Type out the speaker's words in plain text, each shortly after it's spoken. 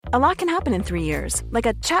A lot can happen in 3 years, like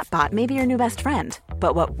a chatbot may be your new best friend.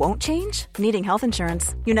 But what won't change? Needing health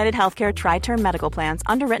insurance. United Healthcare Tri-Term Medical Plans,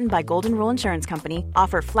 underwritten by Golden Rule Insurance Company,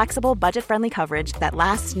 offer flexible, budget-friendly coverage that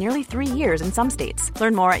lasts nearly 3 years in some states.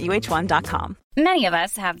 Learn more at uh1.com. Many of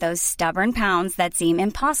us have those stubborn pounds that seem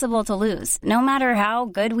impossible to lose, no matter how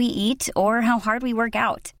good we eat or how hard we work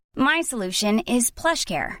out. My solution is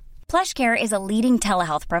PlushCare. PlushCare is a leading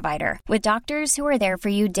telehealth provider with doctors who are there for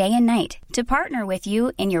you day and night to partner with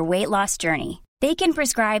you in your weight loss journey. They can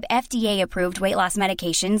prescribe FDA-approved weight loss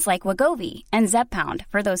medications like Wegovy and Zepbound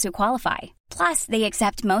for those who qualify. Plus, they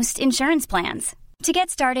accept most insurance plans. To get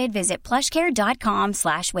started, visit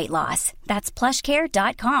plushcare.com/weightloss. That's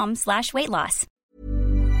plushcare.com/weightloss.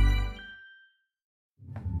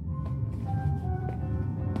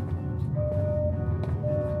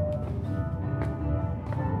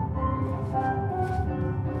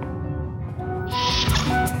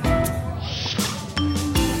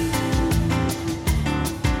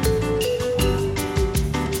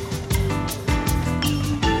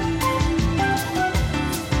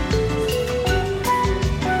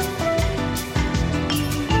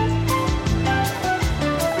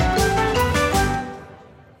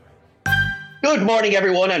 Good morning,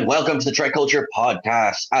 everyone, and welcome to the TrekCulture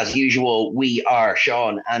podcast. As usual, we are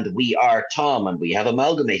Sean and we are Tom, and we have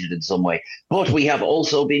amalgamated in some way. But we have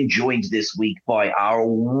also been joined this week by our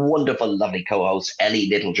wonderful, lovely co-host, Ellie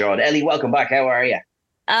Littlejohn. Ellie, welcome back. How are you?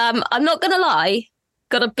 I'm not going to lie,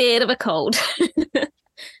 got a bit of a cold.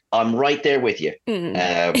 I'm right there with you.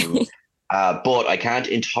 But I can't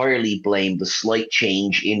entirely blame the slight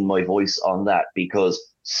change in my voice on that, because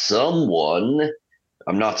someone,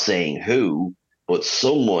 I'm not saying who, but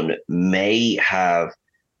someone may have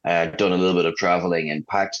done a little bit of traveling and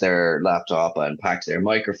packed their laptop and packed their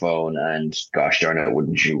microphone and, gosh darn it,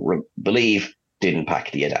 wouldn't you believe, didn't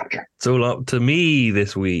pack the adapter. It's all up to me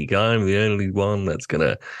this week. I'm the only one that's going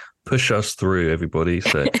to push us through, everybody.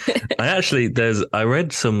 So I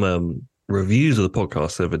read some reviews of the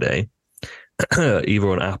podcast the other day, either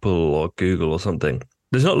on Apple or Google or something.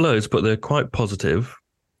 There's not loads, but they're quite positive.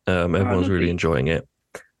 Everyone's really enjoying it.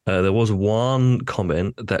 There was one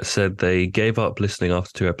comment that said they gave up listening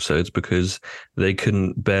after 2 episodes because they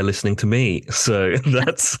couldn't bear listening to me. So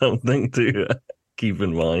that's something to keep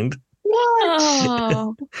in mind. What?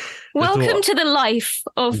 Oh, welcome to the life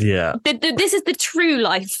of... Yeah. This is the true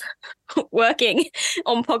life working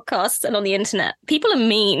on podcasts and on the internet. People are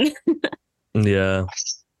mean. Yeah.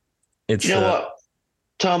 It's, you know what,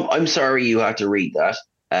 Tom, I'm sorry you had to read that.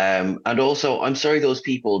 And also, I'm sorry those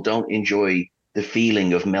people don't enjoy the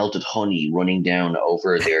feeling of melted honey running down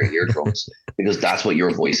over their eardrums, because that's what your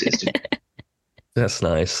voice is to me. That's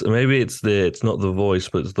nice. Maybe it's not the voice,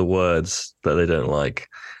 but it's the words that they don't like.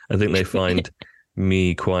 I think they find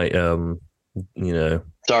me quite,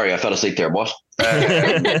 Sorry, I fell asleep there. What?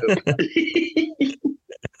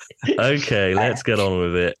 Okay, let's get on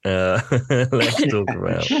with it. Let's talk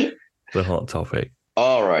about the hot topic.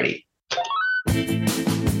 Alrighty.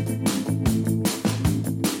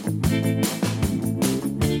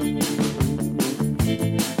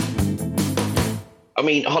 I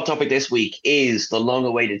mean, hot topic this week is the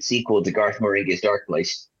long-awaited sequel to Garth Marenghi's Dark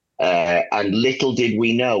Place. And little did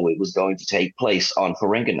we know it was going to take place on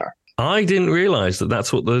Ferenginar. I didn't realise that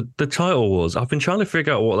that's what the title was. I've been trying to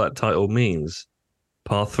figure out what that title means.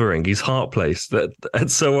 Path Ferengi's Heart Place.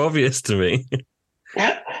 That's so obvious to me.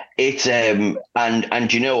 Yeah, it's and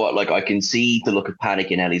you know what? Like, I can see the look of panic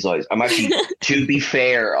in Ellie's eyes. I'm actually, to be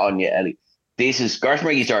fair on you, Ellie, this is Garth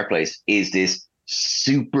Marenghi's Dark Place is this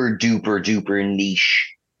super duper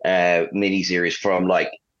niche miniseries from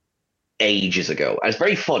like ages ago. And it's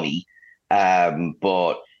very funny,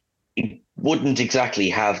 but it wouldn't exactly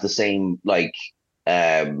have the same like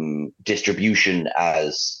distribution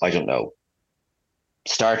as, I don't know,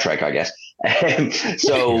 Star Trek, I guess.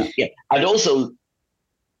 So yeah, and also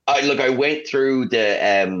I went through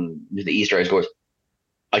the Easter eggs course.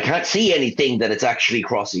 I can't see anything that it's actually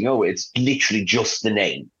crossing over. It's literally just the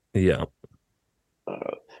name. Yeah.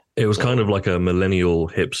 It was kind of like a millennial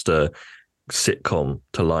hipster sitcom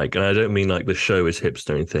to like. And I don't mean like the show is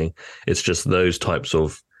hipster or anything. It's just those types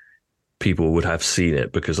of people would have seen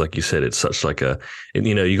it because, like you said, it's such like a,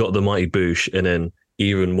 you got the Mighty Boosh, and then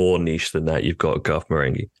even more niche than that, you've got Garth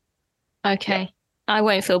Marenghi. Okay. I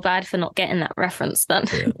won't feel bad for not getting that reference then.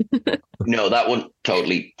 Yeah. No, that one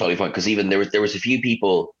totally fine. Because even there was a few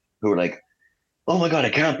people who were like, "Oh my god,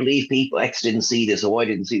 I can't believe people X didn't see this, or Y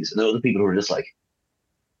didn't see this," and other people who were just like,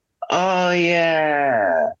 "Oh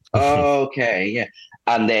yeah, okay, yeah."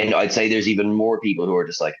 And then I'd say there's even more people who are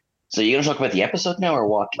just like, So you're going to talk about the episode now, or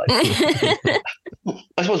what? Like,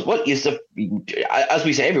 I suppose what is the, as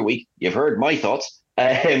we say every week, you've heard my thoughts.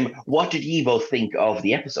 What did you both think of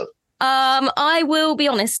the episode? I will be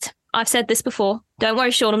honest. I've said this before. Don't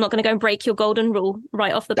worry, Sean. I'm not going to go and break your golden rule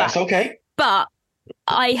right off the bat. That's okay. But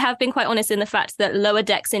I have been quite honest in the fact that Lower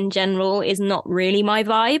Decks in general is not really my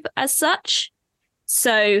vibe as such.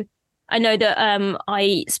 So I know that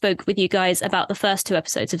I spoke with you guys about the first 2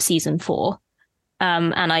 episodes of season 4.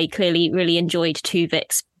 And I clearly really enjoyed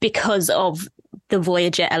Tuvix because of the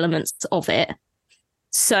Voyager elements of it.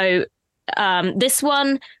 So this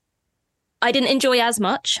one, I didn't enjoy as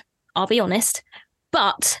much, I'll be honest.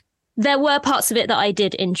 But there were parts of it that I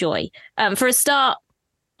did enjoy. For a start,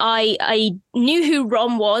 I knew who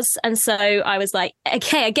Rom was. And so I was like,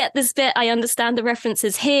 okay, I get this bit. I understand the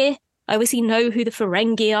references here. I obviously know who the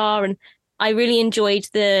Ferengi are. And I really enjoyed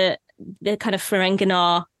the kind of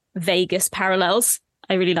Ferenginar Vegas parallels.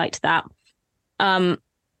 I really liked that. And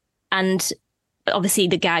obviously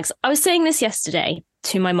the gags. I was saying this yesterday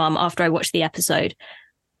to my mum after I watched the episode.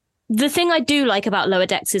 The thing I do like about Lower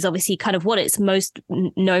Decks is obviously kind of what it's most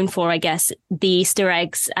known for, I guess, the Easter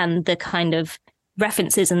eggs and the kind of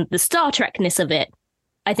references and the Star Trek-ness of it.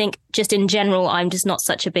 I think just in general, I'm just not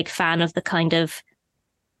such a big fan of the kind of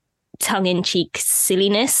tongue-in-cheek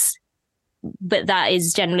silliness. But that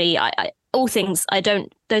is generally, all things,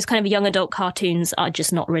 those kind of young adult cartoons are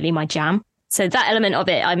just not really my jam. So that element of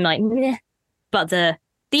it, I'm like, meh. But the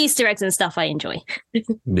Easter eggs and stuff I enjoy.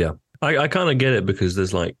 Yeah. I kind of get it because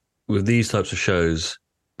there's like, with these types of shows,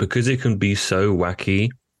 because it can be so wacky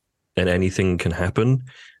and anything can happen,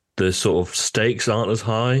 the sort of stakes aren't as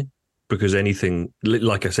high because anything,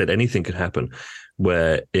 like I said, anything can happen.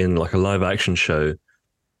 Where in like a live action show,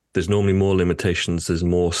 there's normally more limitations, there's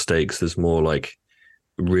more stakes, there's more like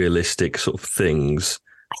realistic sort of things.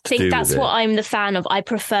 I think that's what I'm the fan of. I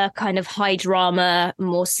prefer kind of high drama,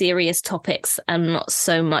 more serious topics and not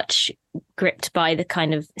so much gripped by the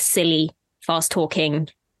kind of silly, fast talking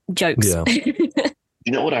jokes. Yeah.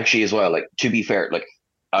 You know what, actually, as well, like, to be fair, like,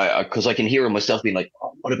 because I can hear myself being like,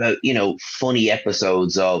 oh, what about, funny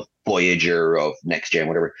episodes of Voyager, of Next Gen,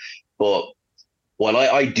 whatever. But while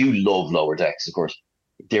I do love Lower Decks, of course,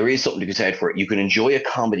 there is something to be said for it. You can enjoy a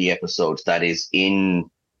comedy episode that is in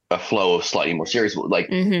a flow of slightly more serious, like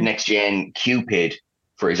Next Gen Cupid,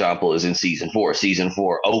 for example, is in season 4. Season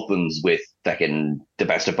 4 opens with the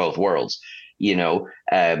best of both worlds.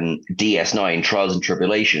 DS9 Trials and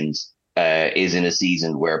Tribulations is in a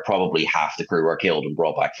season where probably half the crew are killed and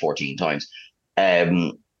brought back 14 times.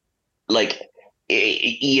 I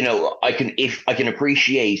can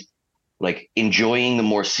appreciate like enjoying the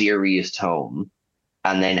more serious tone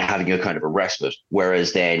and then having a kind of a respite,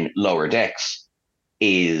 whereas then Lower Decks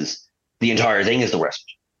is the entire thing is the respite.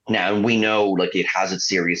 Now we know like it has its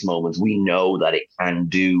serious moments. We know that it can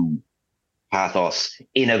do pathos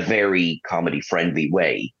in a very comedy friendly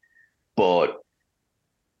way, but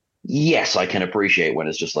yes, I can appreciate when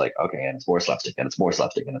it's just like, okay, and it's more slapstick and it's more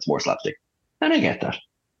slapstick and it's more slapstick, and I get that.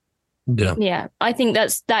 Yeah, I think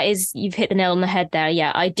that is you've hit the nail on the head there.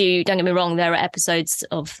 Yeah, I do. Don't get me wrong. There are episodes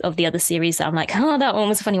of the other series that I'm like, oh, that one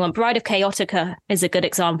was a funny one. Bride of Chaotica is a good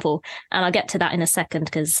example, and I'll get to that in a second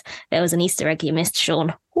because there was an Easter egg you missed,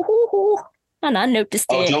 Sean. And I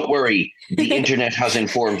noticed it. Oh, don't worry. The internet has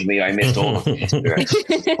informed me I missed all of the Easter eggs.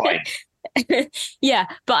 It's fine. Yeah,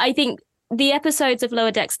 but I think the episodes of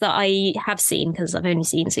Lower Decks that I have seen, because I've only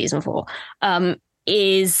seen season 4,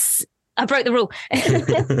 is I broke the rule.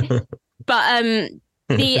 But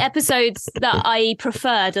the episodes that I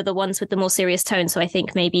preferred are the ones with the more serious tone. So I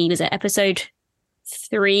think maybe was it episode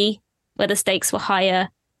 3 where the stakes were higher,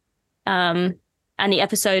 and the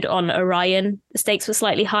episode on Orion, the stakes were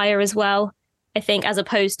slightly higher as well. I think, as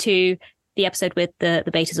opposed to the episode with the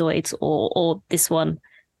Betazoids or this one,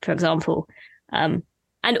 for example. And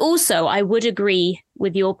also, I would agree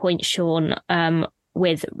with your point, Sean,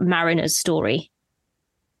 with Mariner's story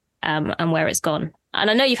and where it's gone. And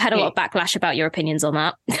I know you've had a lot of backlash about your opinions on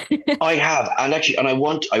that. I have, and I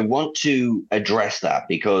want to address that,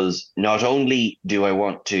 because not only do I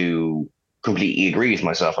want to completely agree with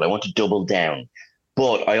myself, and I want to double down,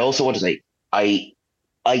 but I also want to say I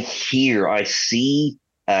see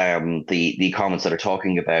the comments that are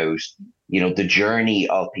talking about the journey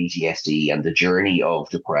of PTSD and the journey of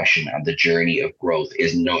depression and the journey of growth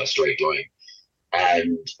is not a straight line,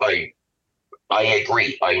 and I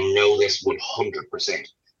agree. I know this 100%.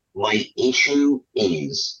 My issue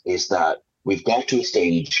is that we've got to a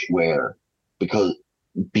stage where, because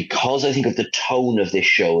I think of the tone of this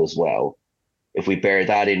show as well, if we bear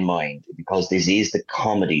that in mind, because this is the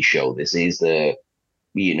comedy show, this is the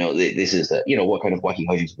this is the, what kind of wacky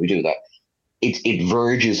hijinks we do that. It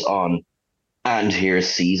verges on, and here's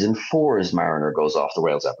season 4's Mariner goes off the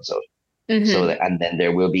rails episode. So that, and then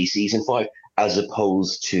there will be season 5, as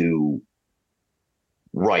opposed to,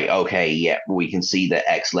 right, okay, yeah, we can see that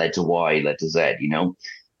X led to Y, led to Z,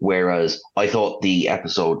 Whereas I thought the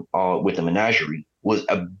episode with the menagerie was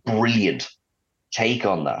a brilliant take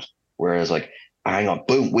on that. Whereas, like, hang on,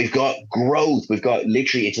 boom, we've got growth. We've got,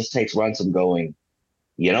 literally, it just takes Ransom going,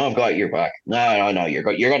 I've got your back. No, you're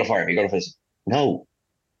going to fire me. You're going to face. No,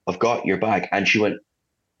 I've got your back. And she went,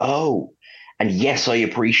 oh. And yes, I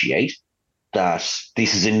appreciate that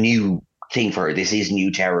this is a new thing for her. This is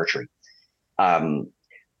new territory.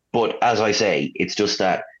 But as I say, it's just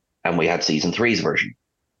that, and we had season 3's version,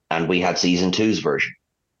 and we had season 2's version.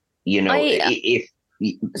 I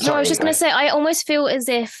was just going to say, I almost feel as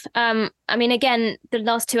if, again, the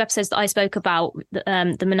last 2 episodes that I spoke about,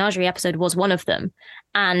 the menagerie episode was one of them.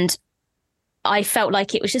 And I felt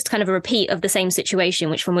like it was just kind of a repeat of the same situation,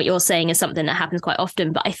 which from what you're saying is something that happens quite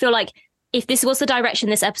often. But I feel like if this was the direction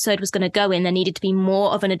this episode was going to go in, there needed to be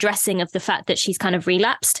more of an addressing of the fact that she's kind of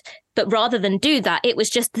relapsed. But rather than do that, it was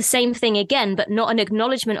just the same thing again, but not an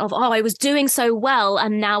acknowledgement of, I was doing so well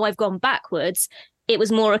and now I've gone backwards. It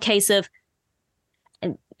was more a case of,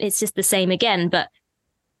 it's just the same again. But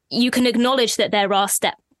you can acknowledge that there are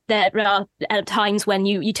times when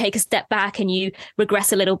you take a step back and you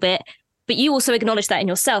regress a little bit, but you also acknowledge that in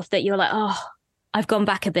yourself, that you're like, I've gone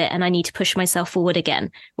back a bit and I need to push myself forward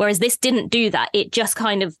again. Whereas this didn't do that. It just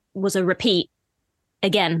kind of was a repeat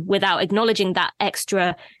again, without acknowledging that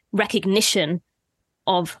extra recognition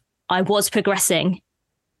of, I was progressing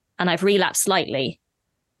and I've relapsed slightly,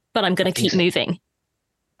 but I'm going to keep moving.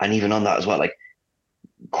 And even on that as well, like,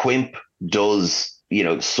 Quimp does,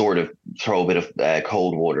 sort of throw a bit of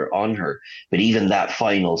cold water on her. But even that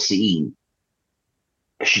final scene,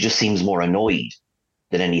 she just seems more annoyed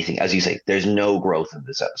than anything. As you say, there's no growth in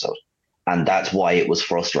this episode. And that's why it was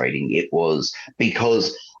frustrating. It was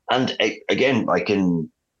because, and again,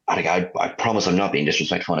 I promise I'm not being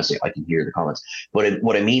disrespectful when I say I can hear the comments. But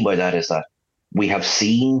what I mean by that is that we have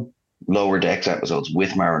seen Lower Decks episodes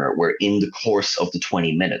with Mariner where in the course of the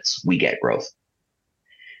 20 minutes, we get growth.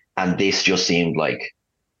 And this just seemed like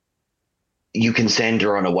you can send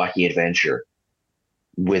her on a wacky adventure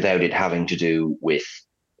without it having to do with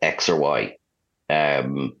X or Y.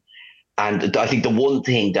 And I think the one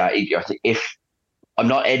thing that, if I'm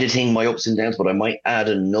not editing my ups and downs, but I might add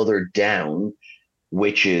another down,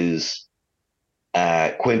 which is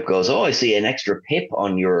Quimp goes, I see an extra pip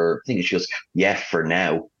on your thing. And she goes, yeah, for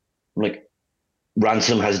now. I'm like,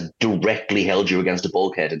 Ransom has directly held you against a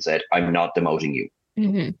bulkhead and said, I'm not demoting you.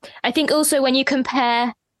 Mm-hmm. I think also when you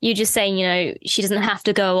compare, you just saying, she doesn't have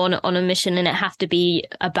to go on a mission and it have to be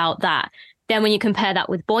about that. Then when you compare that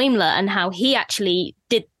with Boimler and how he actually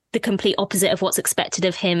did the complete opposite of what's expected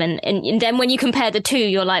of him. And then when you compare the two,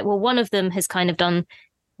 you're like, well, one of them has kind of done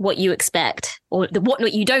what you expect or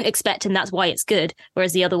what you don't expect. And that's why it's good.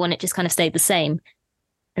 Whereas the other one, it just kind of stayed the same.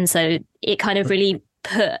 And so it kind of really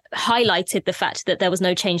highlighted the fact that there was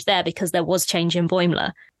no change there because there was change in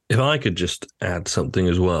Boimler. If I could just add something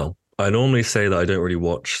as well. I normally say that I don't really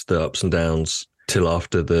watch the ups and downs till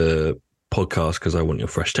after the podcast because I want your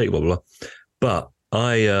fresh take, blah, blah, blah. But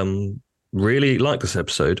I really like this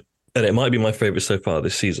episode, and it might be my favorite so far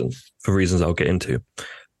this season for reasons I'll get into.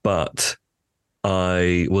 But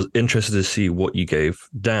I was interested to see what you gave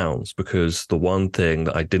downs because the one thing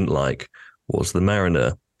that I didn't like was the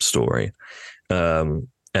Mariner story.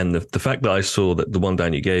 And the fact that I saw that the one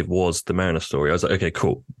down you gave was the Mariner story, I was like, okay,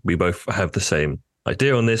 cool. We both have the same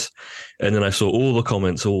idea on this. And then I saw all the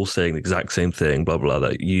comments all saying the exact same thing, blah, blah,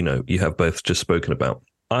 that you have both just spoken about.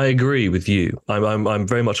 I agree with you. I'm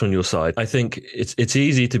very much on your side. I think it's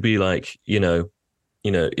easy to be like,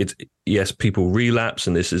 it's yes, people relapse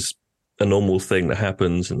and this is a normal thing that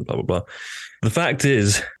happens and blah, blah, blah. The fact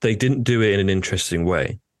is they didn't do it in an interesting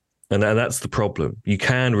way. And that's the problem. You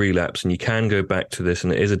can relapse and you can go back to this.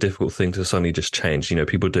 And it is a difficult thing to suddenly just change.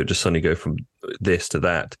 People don't just suddenly go from this to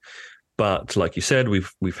that. But like you said,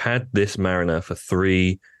 we've had this Mariner for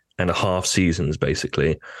 3.5 seasons,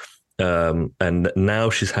 basically. And now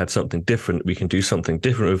she's had something different. We can do something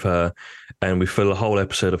different with her. And we fill a whole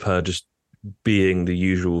episode of her just being the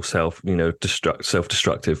usual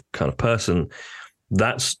self-destructive kind of person.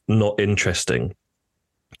 That's not interesting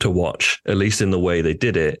to watch, at least in the way they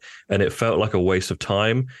did it. And it felt like a waste of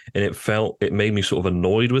time. And it made me sort of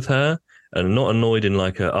annoyed with her, and not annoyed in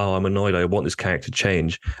like I'm annoyed, I want this character to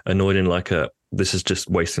change. Annoyed in like this is just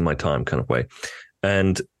wasting my time kind of way.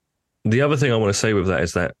 And the other thing I want to say with that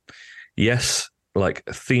is that, yes, like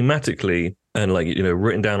thematically, and like,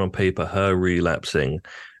 written down on paper, her relapsing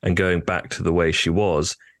and going back to the way she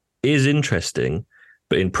was is interesting,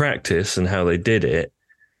 but in practice and how they did it,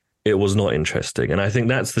 it was not interesting. And I think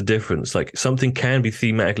that's the difference. Like, something can be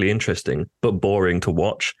thematically interesting, but boring to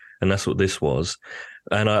watch. And that's what this was.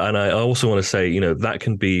 And I also want to say, that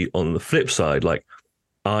can be on the flip side. Like,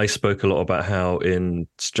 I spoke a lot about how in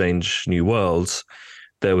Strange New Worlds,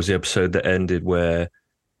 there was the episode that ended where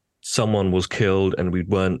someone was killed and we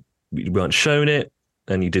weren't shown it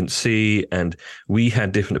and you didn't see, and we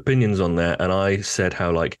had different opinions on that. And I said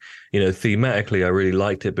how, like, thematically, I really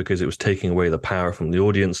liked it because it was taking away the power from the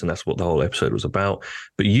audience, and that's what the whole episode was about.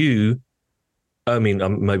 But I mean,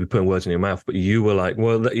 I'm maybe putting words in your mouth, but you were like,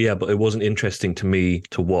 well, yeah, but it wasn't interesting to me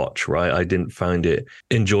to watch, right? I didn't find it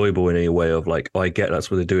enjoyable in any way of like, I get that's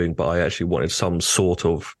what they're doing, but I actually wanted some sort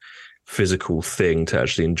of physical thing to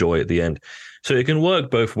actually enjoy at the end. So it can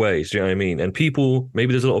work both ways, do you know what I mean? And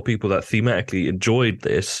maybe there's a lot of people that thematically enjoyed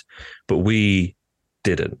this, but we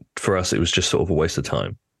didn't. For us, it was just sort of a waste of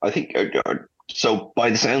time. I think, so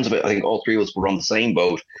by the sounds of it, I think all three of us were on the same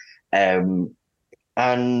boat. And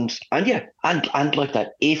yeah, and like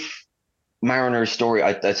that, if Mariner's story,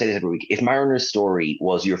 I say this every week, if Mariner's story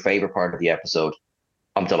was your favorite part of the episode,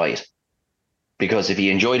 I'm delighted. Because if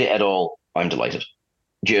you enjoyed it at all, I'm delighted.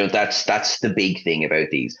 That's the big thing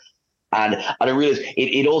about these. And I realize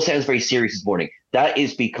it all sounds very serious this morning. That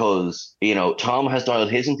is because, Tom has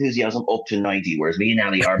dialed his enthusiasm up to 90, whereas me and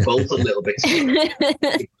Ali are both a little bit serious.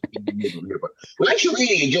 We actually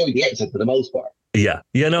really enjoyed the episode for the most part. Yeah.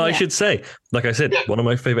 I should say, like I said, one of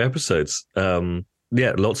my favorite episodes.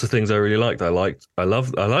 Lots of things I really liked. I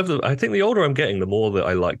think the older I'm getting, the more that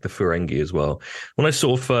I like the Ferengi as well. When I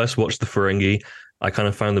sort of first watched the Ferengi, I kind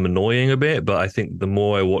of found them annoying a bit, but I think the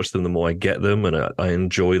more I watch them, the more I get them, and I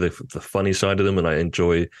enjoy the funny side of them, and I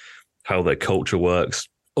enjoy how their culture works.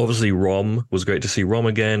 Obviously, Rom was great to see Rom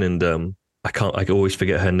again, and I always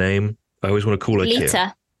forget her name. I always want to call her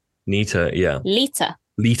Lita. Nita, yeah.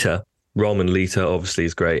 Lita. Rom and Lita obviously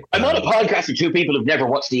is great. I'm on a podcast with two people who've never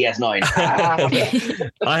watched DS9.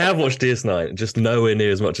 I have watched DS9, just nowhere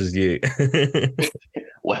near as much as you.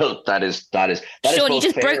 Well, that is. Sean, you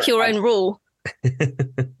just broke your own rule.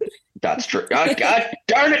 That's true. God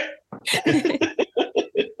darn it.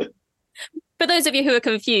 For those of you who are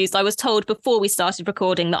confused, I was told before we started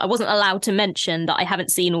recording that I wasn't allowed to mention that I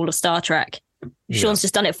haven't seen all of Star Trek. Sean's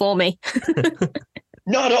just done it for me.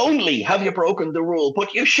 Not only have you broken the rule,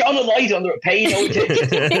 but you shone a light on the pay no attention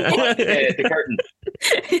to the curtain.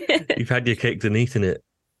 You've had your cake and eaten it.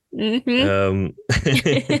 Mm-hmm.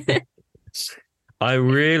 I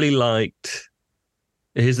really liked.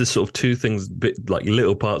 Here's the sort of two things, like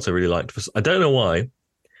little parts I really liked. I don't know why.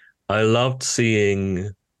 I loved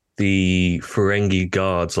seeing the Ferengi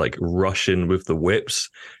guards like rush in with the whips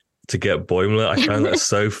to get Boimler. I found that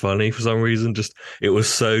so funny for some reason. Just, it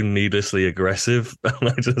was so needlessly aggressive, and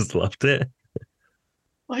I just loved it.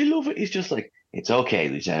 I love it. He's just like, it's okay,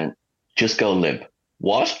 Lieutenant. Just go limp.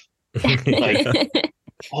 What? Like,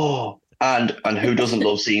 and who doesn't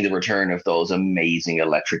love seeing the return of those amazing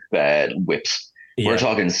electric whips? Yeah. We're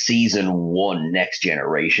talking season 1, Next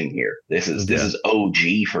Generation here. This is OG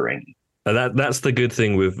Ferengi. And that's the good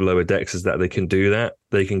thing with Lower Decks, is that they can do that.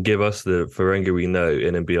 They can give us the Ferengi we know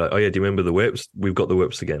and then be like, oh yeah, do you remember the whips? We've got the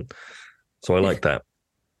whips again. So I like that.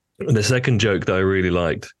 And the second joke that I really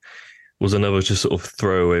liked was another just sort of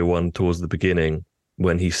throwaway one towards the beginning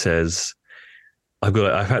when he says, I've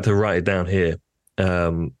had to write it down here.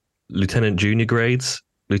 Lieutenant Junior's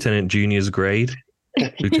grade.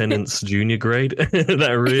 Lieutenant's junior grade.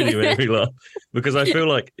 That really made me laugh, because I feel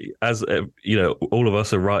like, as all of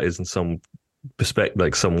us are writers in some perspective,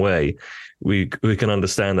 like some way, we can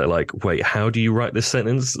understand that, like, wait, how do you write this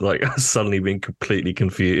sentence? Like, suddenly being completely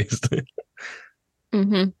confused.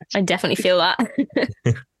 Mm-hmm. I definitely feel that.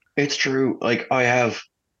 It's true. Like, I have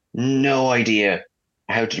no idea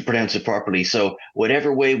how to pronounce it properly, so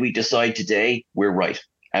whatever way we decide today, we're right,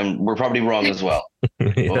 and we're probably wrong as well.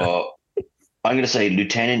 Yeah. I'm going to say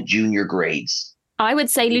Lieutenant Junior grades. I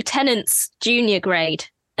would say Lieutenant's junior grade.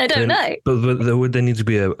 I don't know. But would there need to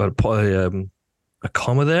be a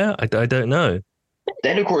comma there? I don't know.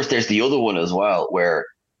 Then, of course, there's the other one as well, where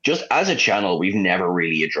just as a channel, we've never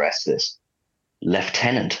really addressed this.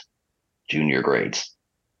 Lieutenant Junior grades.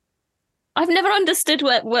 I've never understood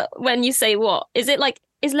when you say what. Is it like,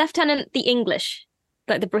 is Lieutenant the English?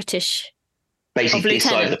 Like the British? Basically, this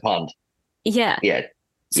side of the pond. Yeah. Yeah.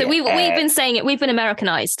 So we've been saying it. We've been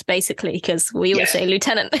Americanized, basically, because we always say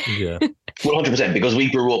lieutenant. Yeah, 100%, because we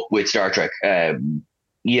grew up with Star Trek, and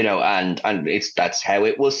that's how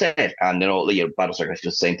it was said. And then all Battlestar is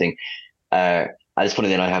just the same thing. And it's funny,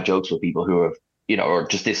 then I have jokes with people who have, or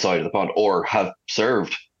just this side of the pond, or have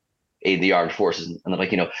served in the armed forces, and they're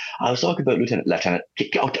like, I was talking about Lieutenant.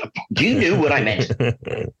 You knew what I meant.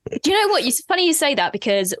 Do you know what? It's funny you say that,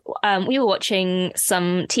 because we were watching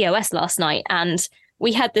some TOS last night, and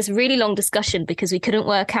we had this really long discussion because we couldn't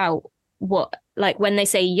work out what, like, when they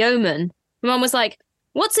say yeoman. My mum was like,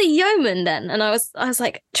 "What's a yeoman then?" And I was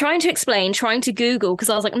like trying to explain, trying to Google, because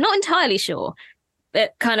I was like, I'm not entirely sure.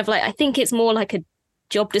 But kind of like, I think it's more like a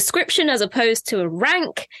job description as opposed to a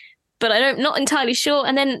rank, but not entirely sure.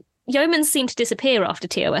 And then yeomans seem to disappear after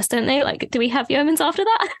TOS, don't they? Like, do we have yeomans after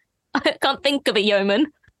that? I can't think of a yeoman.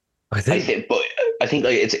 I think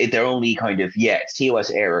like they're only kind of it's TOS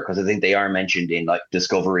era, because I think they are mentioned in like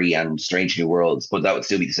Discovery and Strange New Worlds, but that would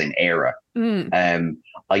still be the same era.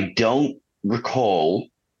 I don't recall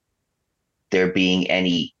there being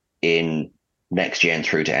any in Next Gen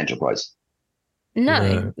through to Enterprise.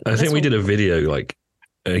 No. I think we did a video like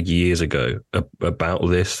years ago about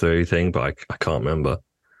this very thing, but I can't remember.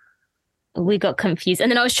 We got confused, and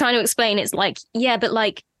then I was trying to explain. It's like, yeah, but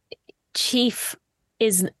like chief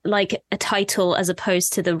is like a title as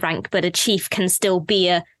opposed to the rank, but a chief can still be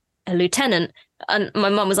a lieutenant. And my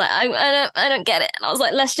mum was like, I don't get it. And I was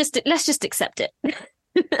like, let's just accept it.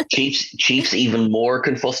 Chief's even more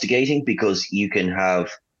confustigating, because you can have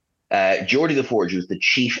Geordie the Forge, who's the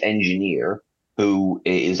chief engineer, who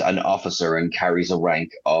is an officer and carries a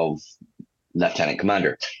rank of lieutenant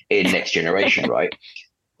commander in Next Generation, right?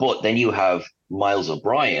 But then you have Miles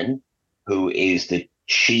O'Brien, who is the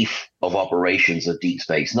chief of operations of Deep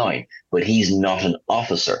Space Nine, but he's not an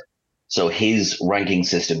officer. So his ranking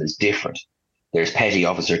system is different. There's petty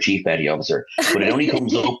officer, chief petty officer, but it only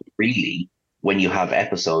comes up really when you have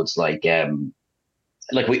episodes like I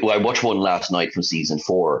watched one last night from season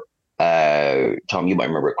 4. Tom, you might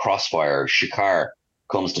remember it, Crossfire. Shakar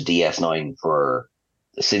comes to DS9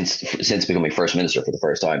 since becoming First Minister for the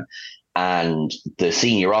first time. And the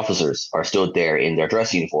senior officers are stood there in their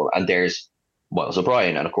dress uniform, and there's Miles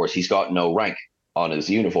O'Brien, and of course he's got no rank on his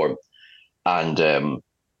uniform, and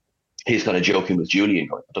he's kind of joking with Julian,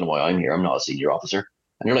 going, "I don't know why I'm here. I'm not a senior officer."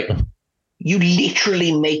 And you're like, "You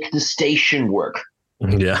literally make the station work."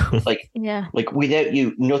 Yeah, like without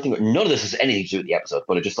you, none of this has anything to do with the episode.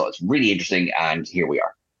 But I just thought it's really interesting, and here we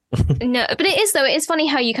are. No, but it is funny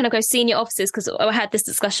how you kind of go senior officers, because I had this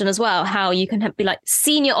discussion as well, how you can be like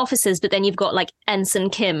senior officers, but then you've got like Ensign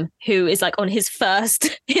Kim, who is like on his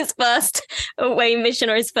first away mission,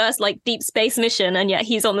 or his first like deep space mission, and yet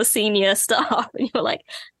he's on the senior staff, and you're like,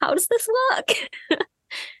 how does this work?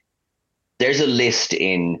 There's a list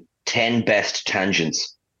in 10 best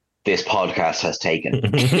tangents this podcast has taken,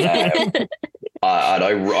 and I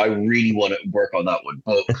really want to work on that one,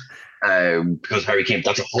 but because Harry Kim,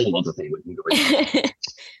 that's a whole other thing we can go into.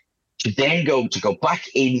 To go back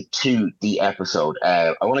into the episode,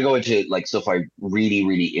 I want to go into like stuff I really,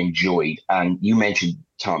 really enjoyed. And you mentioned,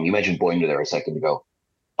 Tom, Boimler there a second ago.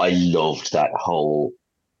 I loved that whole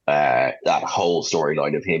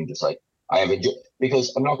storyline of him just like, I have enjoyed,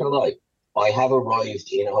 because I'm not gonna lie, I have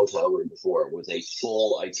arrived in a hotel room before with a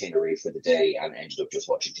full itinerary for the day and ended up just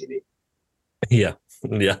watching TV. Yeah.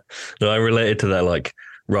 No, I related to that. Like,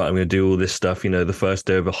 right, I'm going to do all this stuff, the first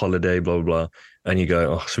day of a holiday, blah, blah, blah. And you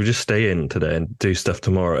go, oh, so we just stay in today and do stuff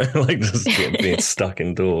tomorrow. Like, just being stuck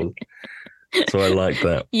indoors. So I like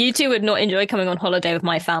that. You two would not enjoy coming on holiday with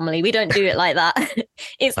my family. We don't do it like that.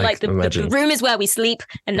 It's like the room is where we sleep,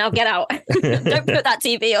 and now get out. Don't put that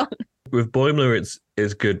TV on. With Boimler,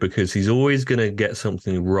 it's good because he's always going to get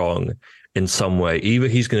something wrong in some way. Either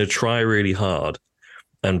he's going to try really hard,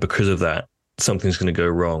 and because of that, something's going to go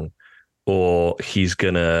wrong, or he's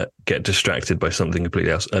going to get distracted by something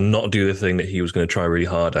completely else and not do the thing that he was going to try really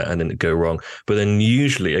hard at, and then it go wrong. But then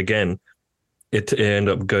usually, again, it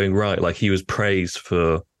ended up going right. Like, he was praised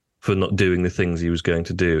for not doing the things he was going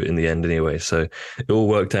to do in the end anyway. So it all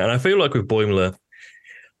worked out. And I feel like with Boimler,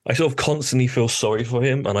 I sort of constantly feel sorry for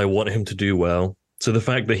him, and I want him to do well. So the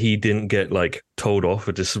fact that he didn't get like told off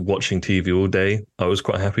for just watching TV all day, I was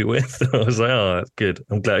quite happy with. I was like, oh, that's good.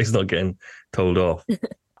 I'm glad he's not getting told off.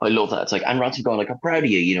 I love that. It's like, and Ransom going like, I'm proud of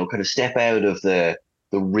you, kind of step out of the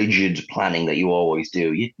rigid planning that you always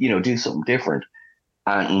do. You do something different.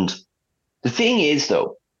 And the thing is,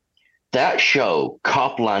 though, that show,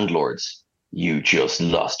 Cop Landlords, You Just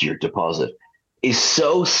Lost Your Deposit, is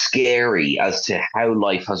so scary as to how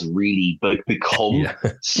life has really become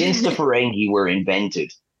since the Ferengi were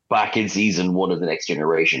invented back in season 1 of The Next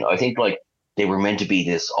Generation. I think like they were meant to be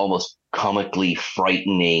this almost comically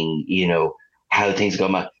frightening, how things go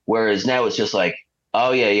mad. Whereas now it's just like,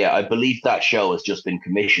 oh yeah, I believe that show has just been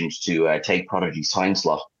commissioned to take Prodigy's time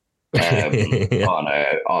slot.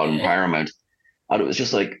 on Paramount, and it was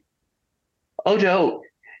just like, oh no,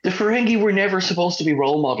 the Ferengi were never supposed to be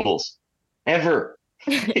role models, ever.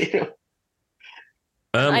 You know?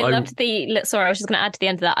 I loved the. Sorry, I was just going to add to the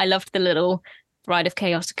end of that. I loved the little Bride of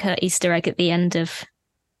Chaotica Easter egg at the end of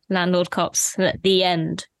Landlord Cops. At the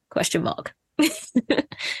end, question mark.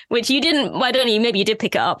 Which you didn't. I don't know. Maybe you did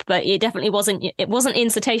pick it up, but it definitely wasn't. It wasn't in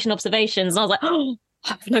citation observations. And I was like, oh,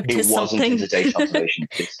 I've noticed something. It wasn't in citation observations.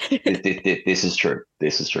 This is true.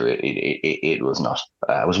 This is true. It was not.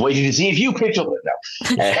 I was waiting to see if you picked up it now.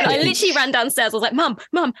 I literally ran downstairs. I was like, Mum,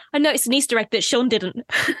 I noticed an Easter egg that Sean didn't.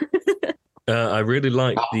 I really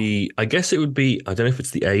like I guess it would be, I don't know if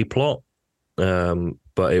it's the A plot,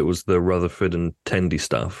 but it was the Rutherford and Tendi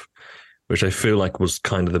stuff, which I feel like was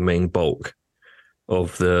kind of the main bulk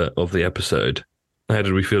of the episode. How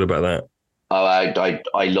did we feel about that? Oh,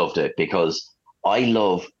 I loved it, because I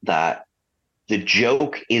love that the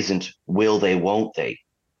joke isn't will they, won't they?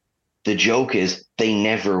 The joke is they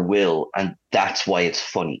never will, and that's why it's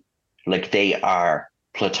funny. Like, they are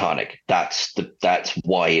platonic. That's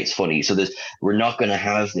why it's funny. So we're not going to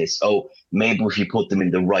have this, oh, maybe if you put them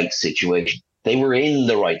in the right situation. They were in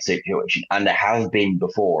the right situation, and they have been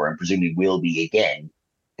before, and presumably will be again.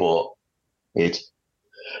 But it's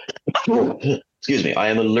excuse me, I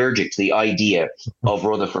am allergic to the idea of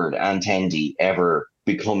Rutherford and Tendi ever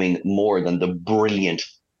becoming more than the brilliant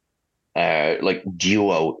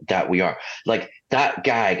duo that we are. Like, that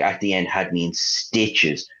gag at the end had me in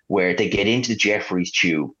stitches, where they get into the Jeffries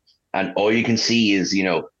tube and all you can see is,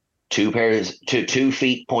 two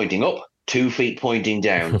feet pointing up, 2 feet pointing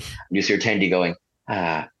down. And you see Tendi going,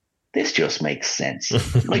 this just makes sense.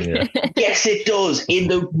 Like, yeah. Yes, it does. In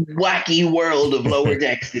the wacky world of Lower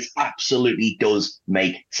Decks, this absolutely does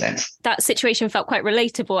make sense. That situation felt quite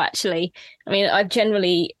relatable, actually. I mean, I've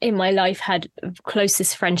generally in my life had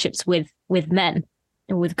closest friendships with men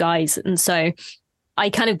and with guys. And so I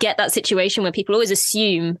kind of get that situation where people always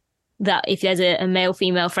assume that if there's a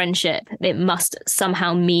male-female friendship, it must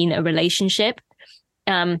somehow mean a relationship.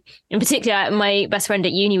 In particular, my best friend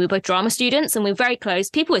at uni, we were both drama students and we were very close.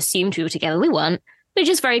 People assumed we were together. We weren't. We were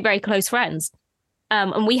just very, very close friends.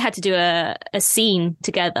 And we had to do a scene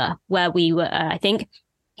together where we were, I think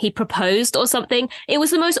he proposed or something. It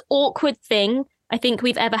was the most awkward thing I think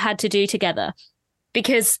we've ever had to do together,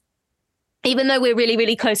 because even though we're really,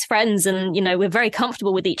 really close friends and, we're very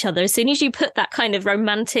comfortable with each other, as soon as you put that kind of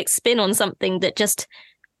romantic spin on something that just,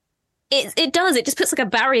 it just puts like a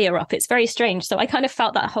barrier up. It's very strange. So I kind of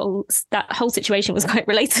felt that whole situation was quite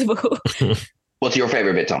relatable. What's your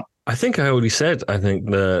favorite bit, Tom? I think I already said,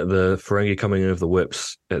 the Ferengi coming in with the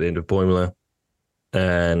whips at the end of Boimler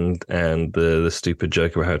and the stupid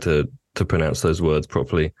joke about how to pronounce those words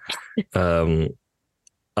properly. I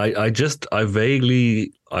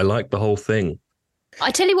like the whole thing.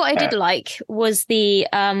 I tell you what I did like was the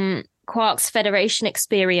Quark's Federation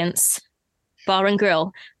experience bar and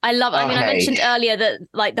grill. I mentioned earlier that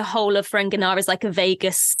like the whole of Ferenginar is like a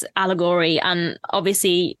Vegas allegory, and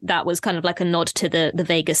obviously that was kind of like a nod to the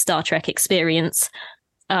Vegas Star Trek experience.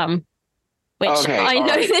 Which I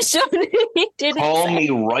know that Sean didn't call say. Me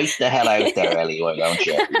right the hell out there, Ellie, why don't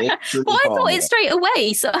you? Well, I thought it straight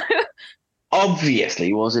away, so...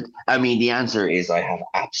 Obviously, was it? I mean, the answer is I have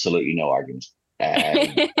absolutely no argument.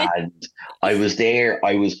 And I was there.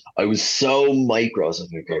 I was so micro. I was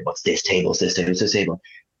like, okay, what's this table? What's this table? What's this table?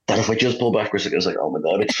 That if I just pull back for a second, I was like, oh my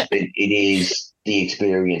god, it is the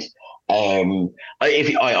experience. I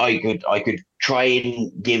could try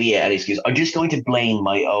and give you an excuse. I'm just going to blame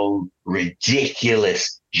my own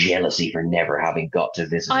ridiculous jealousy for never having got to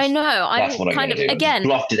visit. I know. That's what I'm kind of do. Again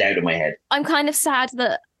blocked it out of my head. I'm kind of sad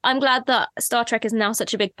that. I'm glad that Star Trek is now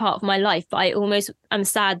such a big part of my life, but I'm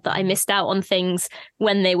sad that I missed out on things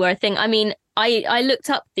when they were a thing. I mean, I looked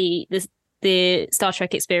up the Star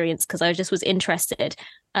Trek experience because I just was interested.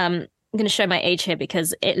 I'm going to show my age here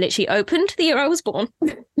because it literally opened the year I was born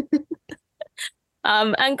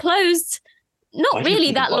and closed not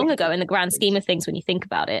really that long ago in the grand scheme of things when you think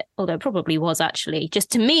about it, although it probably was actually. Just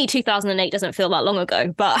to me, 2008 doesn't feel that long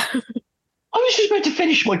ago, but... I was just about to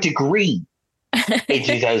finish my degree. In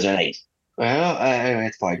 2008. Well,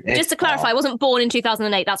 it's fine. Just to clarify, I wasn't born in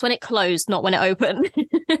 2008. That's when it closed, not when it opened.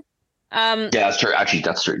 Yeah, that's true. Actually,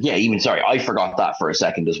 that's true. Yeah, even sorry, I forgot that for a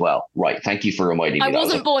second as well. Right, thank you for reminding me. I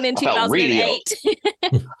wasn't born in 2008. Really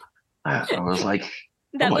I was like,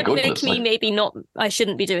 that would make me maybe not. I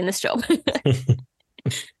shouldn't be doing this job.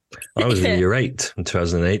 I was in year 8 in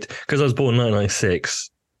 2008 because I was born in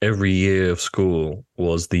 1996. Every year of school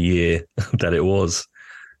was the year that it was.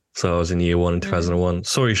 So I was in year 1 in 2001.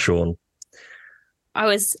 Sorry, Sean. I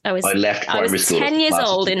was I left primary school 10 years class of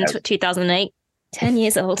old in 2000. 2008. 10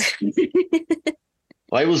 years old.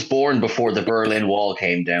 I was born before the Berlin Wall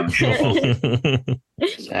came down. Shut up.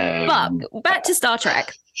 But back to Star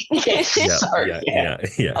Trek. Yes, sorry, yeah.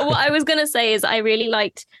 What I was going to say is I really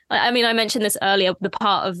liked, I mean, I mentioned this earlier, the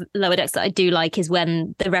part of Lower Decks that I do like is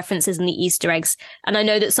when the references and the Easter eggs. And I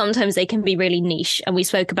know that sometimes they can be really niche. And we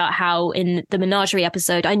spoke about how in the Menagerie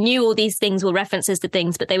episode, I knew all these things were references to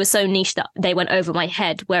things, but they were so niche that they went over my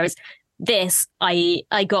head. Whereas this, I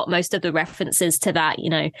got most of the references to that, you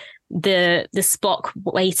know, the Spock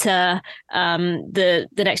waiter, the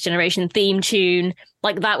Next Generation theme tune.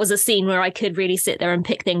 Like that was a scene where I could really sit there and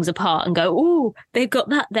pick things apart and go, oh, they've got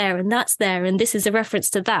that there and that's there. And this is a reference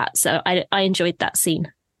to that. So I enjoyed that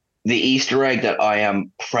scene. The Easter egg that I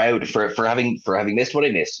am proud for having missed what I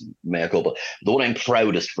missed, mea culpa. The one I'm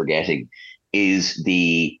proudest for getting is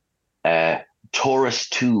the Taurus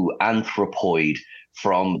 2 anthropoid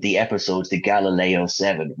from the episodes The Galileo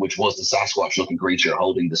 7, which was the Sasquatch-looking creature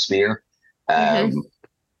holding the spear.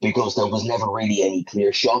 Because there was never really any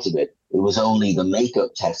clear shot of it. It was only the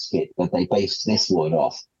makeup test kit that they based this one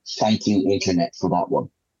off. Thank you, internet, for that one.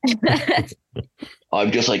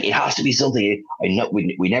 I'm just like, it has to be something. I know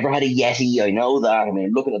we never had a Yeti. I know that. I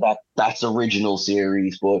mean, looking at that, that's original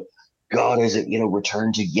series. But God, is it,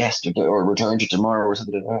 Return to Yesterday or Return to Tomorrow or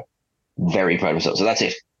something like that? Very proud of myself. So that's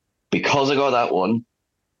it. Because I got that one,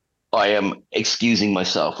 I am excusing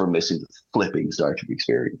myself for missing the flipping Star Trek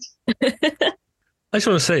experience. I just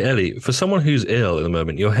want to say, Ellie, for someone who's ill at the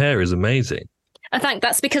moment, your hair is amazing. I think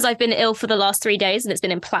that's because I've been ill for the last 3 days and it's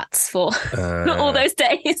been in plaits for all those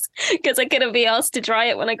days because I couldn't be asked to dry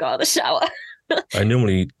it when I got out of the shower. I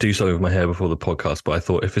normally do something with my hair before the podcast, but I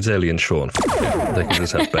thought if it's Ellie and Sean, they can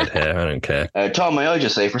just have bad hair. I don't care. Tom, may I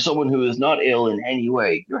just say, for someone who is not ill in any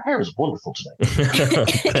way, your hair is wonderful today.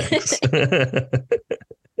 Thanks.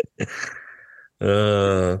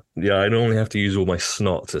 Yeah, I normally have to use all my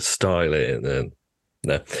snot to style it, and then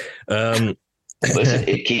no. Listen,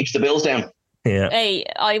 it keeps the bills down. Yeah. Hey,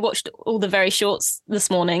 I watched all the very shorts this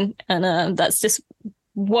morning, and that's just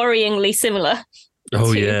worryingly similar.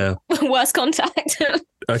 Oh yeah. Worst Contact.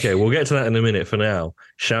 Okay, we'll get to that in a minute. For now,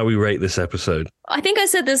 shall we rate this episode? I think I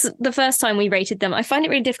said this the first time we rated them. I find it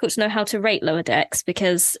really difficult to know how to rate Lower Decks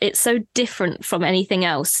because it's so different from anything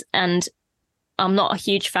else, and I'm not a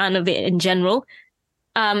huge fan of it in general.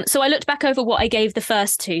 So I looked back over what I gave the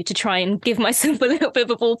first two to try and give myself a little bit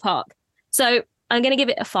of a ballpark. So I'm going to give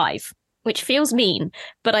it a 5, which feels mean,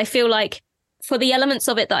 but I feel like for the elements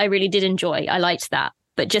of it that I really did enjoy, I liked that.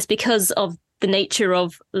 But just because of the nature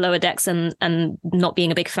of Lower Decks and not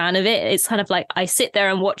being a big fan of it, it's kind of like I sit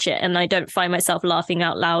there and watch it and I don't find myself laughing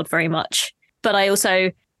out loud very much. But I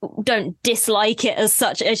also don't dislike it as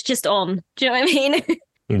such. It's just on. Do you know what I mean?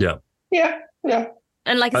 Yeah. Yeah.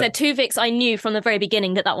 And like I said, Tuvix, I knew from the very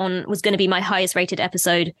beginning that one was going to be my highest rated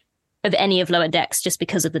episode of any of Lower Decks just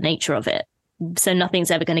because of the nature of it. So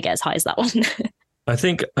nothing's ever going to get as high as that one. I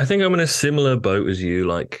think I'm in a similar boat as you.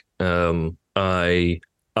 Like, I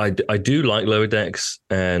do like Lower Decks,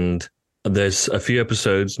 and there's a few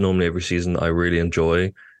episodes normally every season that I really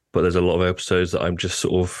enjoy, but there's a lot of episodes that I'm just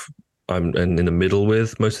I'm in the middle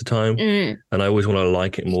with most of the time, and I always want to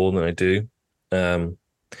like it more than I do.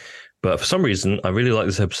 But for some reason, I really like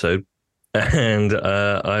this episode, and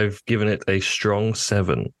I've given it a strong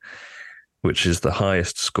 7, which is the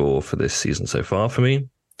highest score for this season so far for me.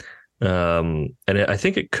 I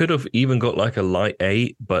think it could have even got like a light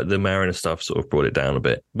 8, but the Mariner stuff sort of brought it down a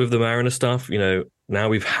bit. With the Mariner stuff, now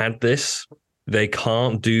we've had this, they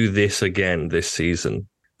can't do this again this season,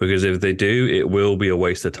 because if they do, it will be a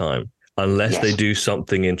waste of time unless they do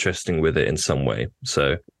something interesting with it in some way.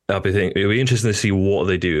 So it'll be interesting to see what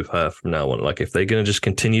they do with her from now on. Like if they're going to just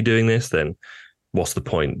continue doing this, then what's the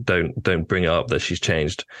point? Don't bring it up that she's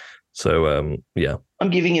changed. So yeah, I'm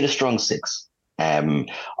giving it a strong 6.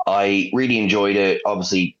 I really enjoyed it.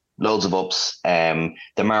 Obviously, loads of ups. The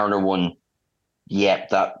Mariner one,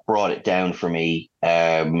 that brought it down for me.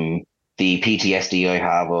 The PTSD I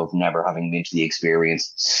have of never having been to the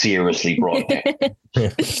experience seriously brought it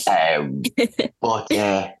down. But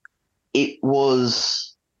it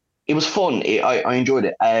was fun. I enjoyed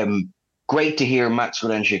it. Great to hear Max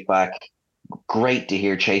Radenchik back. Great to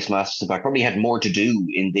hear Chase Masters back. Probably had more to do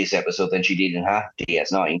in this episode than she did in half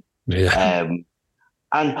DS9. Yeah.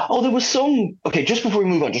 And there was some. Okay, just before we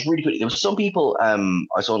move on, just really quickly, there was some people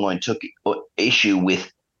I saw online took issue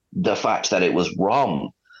with the fact that it was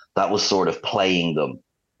Rom that was sort of playing them.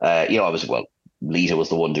 Lita was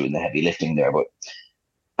the one doing the heavy lifting there, but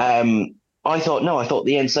I thought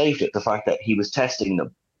the end saved it. The fact that he was testing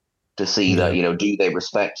them to see that do they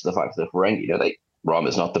respect the fact that Ferengi, Rom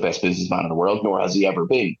is not the best businessman in the world, nor has he ever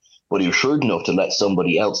been. But he was shrewd enough to let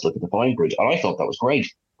somebody else look at the fine print, and I thought that was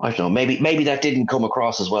great. I don't know, maybe that didn't come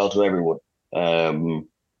across as well to everyone,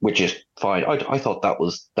 which is fine. I thought that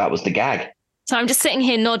was the gag. So I'm just sitting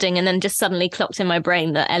here nodding, and then just suddenly clocked in my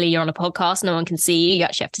brain that, Ellie, you're on a podcast. No one can see you. You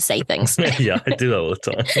actually have to say things. Yeah, I do that all the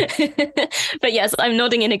time. But yes, I'm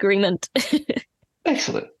nodding in agreement.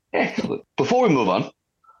 Excellent. Before we move on,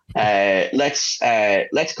 let's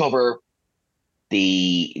cover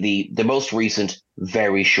the most recent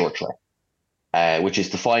very short trek, which is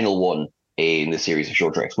the final one in the series of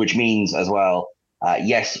short treks, which means as well,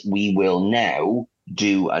 yes, we will now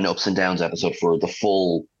do an ups and downs episode for the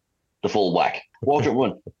full whack. Walter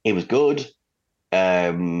one, it was good.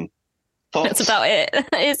 Thoughts? That's about it.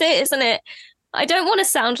 Isn't it? I don't want to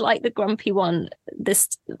sound like the grumpy one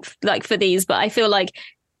for these, but I feel like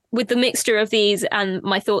with the mixture of these and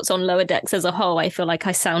my thoughts on Lower Decks as a whole, I feel like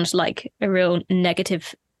I sound like a real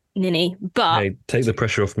negative ninny. But hey, take the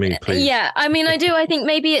pressure off me, please. Yeah, I mean, I do. I think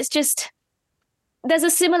maybe it's just there's a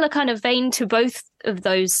similar kind of vein to both of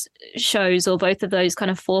those shows or both of those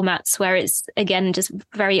kind of formats where it's, again, just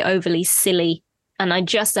very overly silly. And I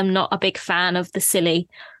just am not a big fan of the silly.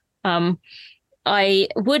 I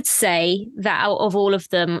would say that out of all of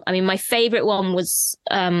them, I mean, my favorite one was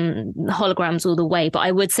Holograms All the Way, but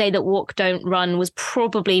I would say that Walk, Don't Run was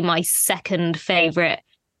probably my second favorite,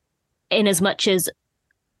 in as much as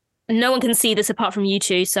no one can see this apart from you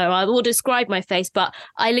two, so I will describe my face, but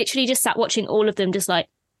I literally just sat watching all of them just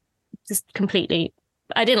completely.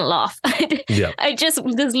 I didn't laugh. Yeah. I just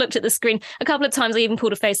looked at the screen. A couple of times I even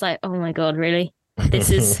pulled a face like, oh my God, really? This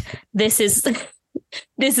is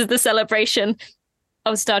the celebration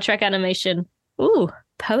of Star Trek animation. Ooh,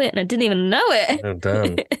 poet, and I didn't even know it. Oh,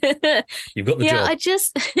 damn. You've got the job.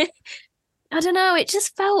 I don't know, it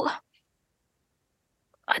just felt...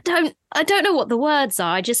 I don't know what the words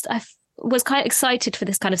are. I was quite excited for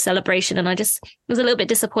this kind of celebration, and I just was a little bit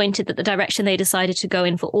disappointed that the direction they decided to go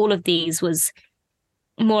in for all of these was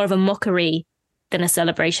more of a mockery than a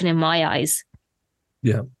celebration in my eyes.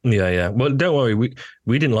 Yeah. Well, don't worry, we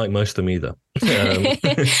didn't like most of them either,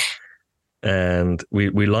 and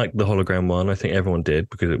we liked the hologram one. I think everyone did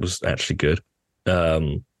because it was actually good.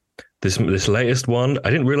 This latest one, I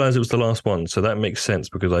didn't realize it was the last one, so that makes sense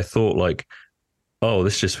because I thought like, oh,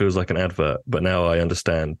 this just feels like an advert. But now I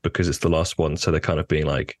understand because it's the last one. So they're kind of being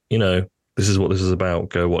like, this is what this is about.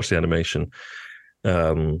 Go watch the animation.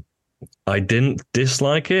 I didn't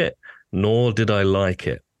dislike it, nor did I like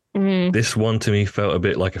it. Mm. This one to me felt a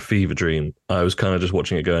bit like a fever dream. I was kind of just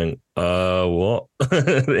watching it going, what?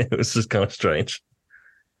 It was just kind of strange.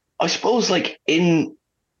 I suppose like in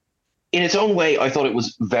its own way, I thought it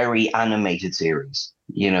was very animated series.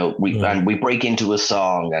 We break into a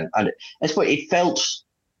song and it felt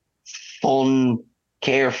fun,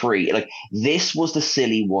 carefree. Like this was the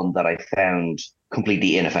silly one that I found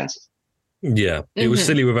completely inoffensive. Yeah, it was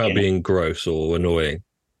silly without being gross or annoying.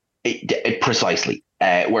 Precisely.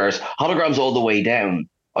 Whereas Holograms All the Way Down,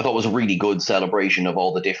 I thought was a really good celebration of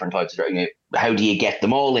all the different types of. How do you get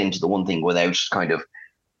them all into the one thing without kind of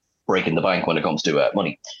breaking the bank when it comes to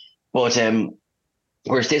money? But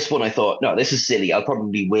whereas this one, I thought, no, this is silly. I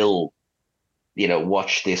probably will,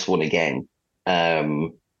 watch this one again.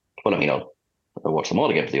 I'll watch them all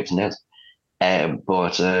again for the ups and downs.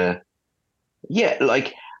 Yeah,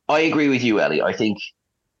 like I agree with you, Ellie. I think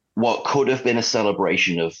what could have been a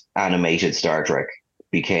celebration of animated Star Trek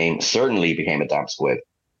certainly became a damp squib.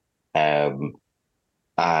 And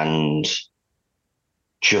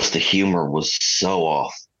just the humor was so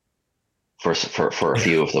off for a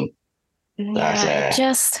few of them. I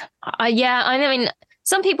mean,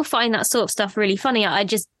 some people find that sort of stuff really funny. I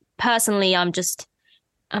just personally, I'm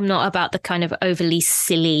not about the kind of overly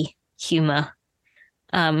silly humor.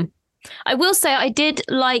 I will say I did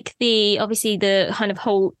like the kind of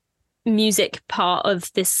whole music part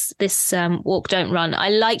of this Walk, Don't Run. I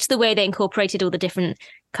liked the way they incorporated all the different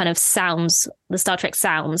kind of sounds, the Star Trek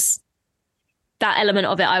sounds. That element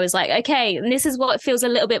of it, I was like, okay, and this is what feels a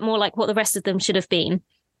little bit more like what the rest of them should have been.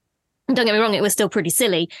 Don't get me wrong, it was still pretty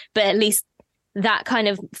silly, but at least that kind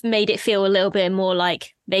of made it feel a little bit more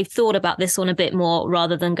like they've thought about this one a bit more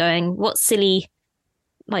rather than going, what silly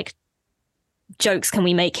like jokes can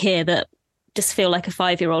we make here that just feel like a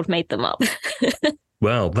 5-year-old made them up.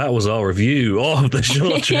 Well, that was our review of the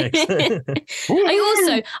short treks.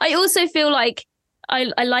 I also feel like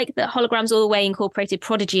I like that Holograms All the Way incorporated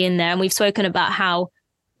Prodigy in there, and we've spoken about how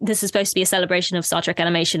this is supposed to be a celebration of Star Trek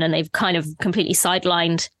animation, and they've kind of completely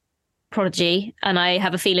sidelined Prodigy. And I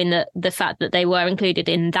have a feeling that the fact that they were included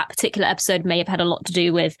in that particular episode may have had a lot to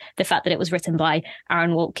do with the fact that it was written by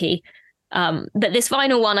Aaron Waltke. But this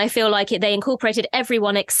final one, I feel like they incorporated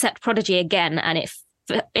everyone except Prodigy again, and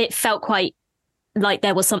it felt quite like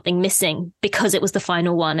there was something missing because it was the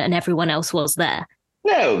final one and everyone else was there.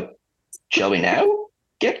 Now, shall we now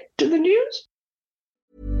get to the news?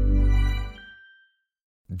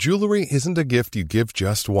 Jewelry isn't a gift you give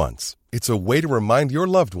just once. It's a way to remind your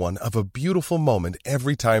loved one of a beautiful moment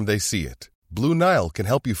every time they see it. Blue Nile can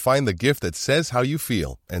help you find the gift that says how you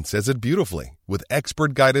feel and says it beautifully, with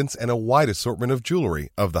expert guidance and a wide assortment of jewelry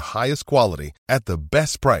of the highest quality at the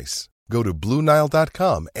best price. Go to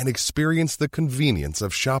BlueNile.com and experience the convenience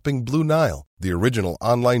of shopping Blue Nile, the original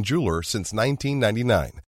online jeweler since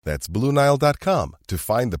 1999. That's BlueNile.com to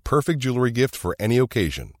find the perfect jewelry gift for any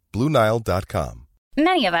occasion. BlueNile.com.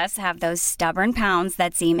 Many of us have those stubborn pounds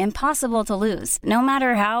that seem impossible to lose, no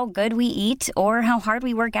matter how good we eat or how hard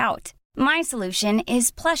we work out. My solution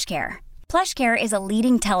is PlushCare. PlushCare is a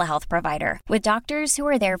leading telehealth provider with doctors who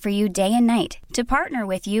are there for you day and night to partner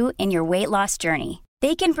with you in your weight loss journey.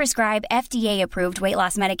 They can prescribe FDA-approved weight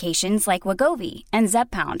loss medications like Wegovy and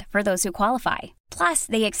Zepbound for those who qualify. Plus,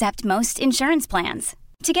 they accept most insurance plans.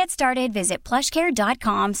 To get started, visit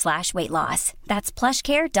plushcare.com/weightloss. That's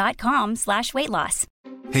plushcare.com/weightloss.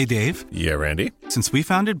 Hey, Dave. Yeah, Randy. Since we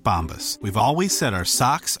founded Bombas, we've always said our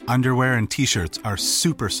socks, underwear, and T-shirts are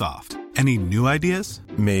super soft. Any new ideas?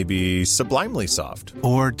 Maybe sublimely soft.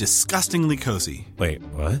 Or disgustingly cozy. Wait,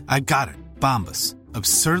 what? I got it. Bombas.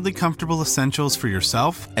 Absurdly comfortable essentials for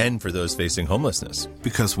yourself And for those facing homelessness.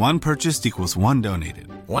 because one purchased equals one donated.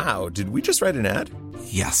 Wow, did we just write an ad?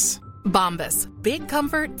 Yes. Bombas. Big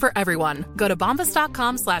comfort for everyone. Go to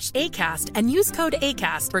bombas.com/ACAST and use code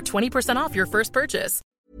ACAST for 20% off your first purchase.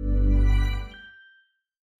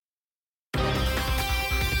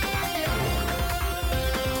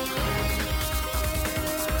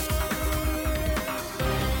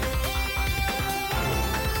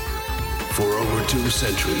 For over 2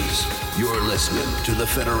 centuries, you're listening to the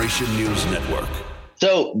Federation News Network.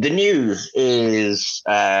 So the news is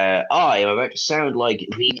I am about to sound like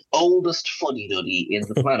the oldest fuddy-duddy in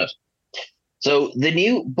the planet. So the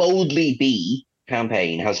new Boldly Be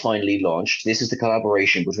campaign has finally launched. This is the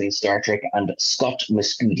collaboration between Star Trek and Scott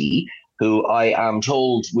Mescudi, who I am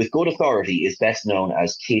told with good authority is best known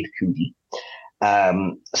as Kid Cudi.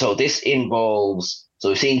 So this involves, so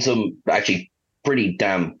we've seen some actually pretty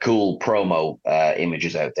damn cool promo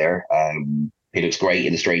images out there. He looks great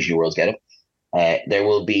in the Strange New Worlds getup. There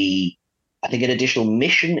will be, I think, an additional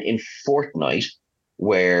mission in Fortnite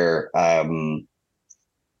where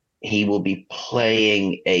he will be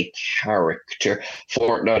playing a character.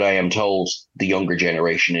 Fortnite, I am told, the younger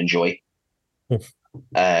generation enjoy.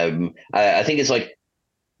 I think it's like,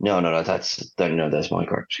 no, that's my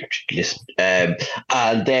character. And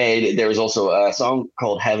then there is also a song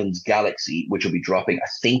called Heaven's Galaxy, which will be dropping.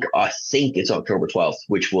 I think it's October 12th,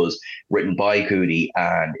 which was written by Cudi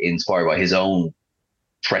and inspired by his own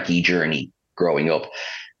Trekkie journey growing up.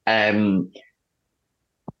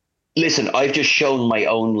 Listen, I've just shown my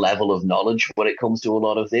own level of knowledge when it comes to a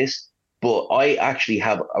lot of this, but I actually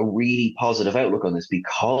have a really positive outlook on this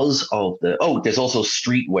because of there's also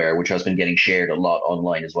streetwear, which has been getting shared a lot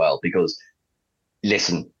online as well. Because,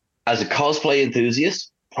 listen, as a cosplay enthusiast,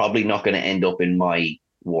 probably not going to end up in my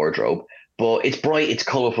wardrobe, but it's bright, it's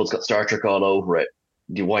colorful, it's got Star Trek all over it.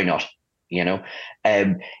 Why not? You know,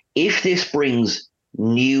 if this brings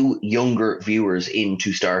new, younger viewers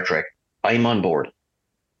into Star Trek, I'm on board.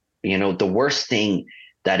 You know, the worst thing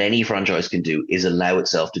that any franchise can do is allow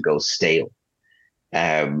itself to go stale.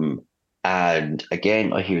 And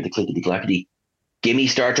again, I hear the clickety-clackety. Give me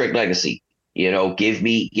Star Trek Legacy. You know, give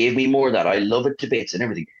me more of that. I love it to bits and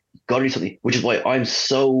everything. Got to do something, which is why I'm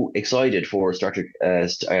so excited for Star Trek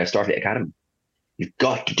Starfleet Academy. You've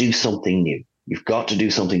got to do something new. You've got to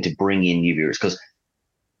do something to bring in new viewers, because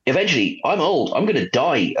eventually I'm old. I'm going to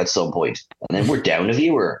die at some point, and then we're down a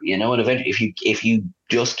viewer. You know, and eventually, if you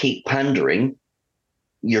just keep pandering,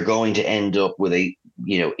 you're going to end up with a,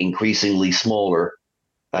 you know, increasingly smaller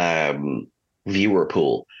viewer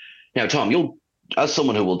pool. Now, Tom, you'll, as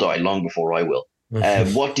someone who will die long before I will,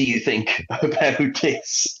 what do you think about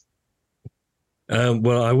this?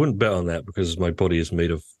 Well, I wouldn't bet on that because my body is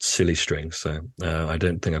made of silly string, so I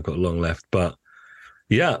don't think I've got long left. But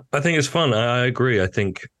yeah, I think it's fun. I agree. I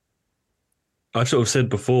think I've sort of said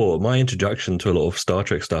before, my introduction to a lot of Star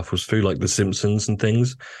Trek stuff was through like The Simpsons and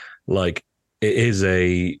things. Like, it is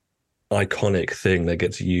a iconic thing that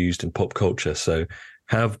gets used in pop culture. So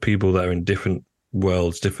have people that are in different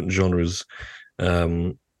worlds, different genres,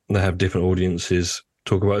 that have different audiences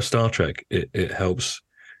talk about Star Trek. It helps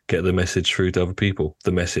get the message through to other people.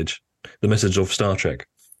 The message of Star Trek.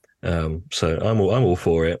 So I'm all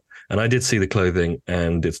for it. And I did see the clothing,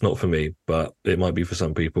 and it's not for me, but it might be for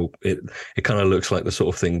some people. It kind of looks like the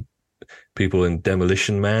sort of thing people in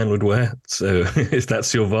Demolition Man would wear. So if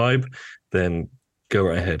that's your vibe, then go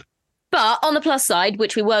right ahead. But on the plus side,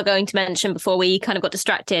 which we were going to mention before we kind of got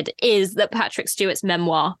distracted, is that Patrick Stewart's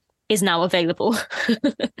memoir is now available,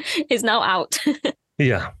 is now out.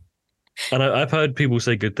 Yeah. And I've heard people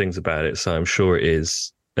say good things about it, so I'm sure it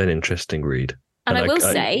is an interesting read. And I will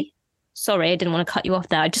say, sorry, I didn't want to cut you off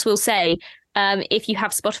there. I just will say, if you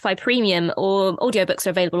have Spotify Premium, or audiobooks are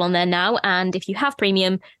available on there now. And if you have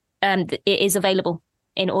Premium, it is available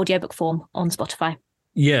in audiobook form on Spotify.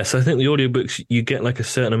 Yes, I think the audiobooks, you get like a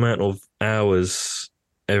certain amount of hours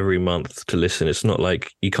every month to listen. It's not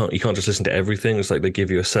like you can't just listen to everything. It's like they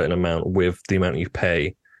give you a certain amount with the amount you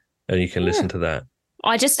pay, and you can listen to that.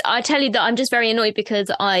 I tell you that I'm just very annoyed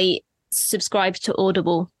because I subscribe to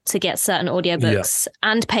Audible to get certain audiobooks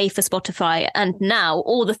and pay for Spotify. And now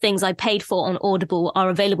all the things I paid for on Audible are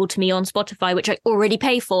available to me on Spotify, which I already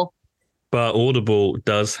pay for. But Audible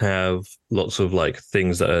does have lots of like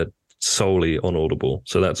things that are solely on Audible.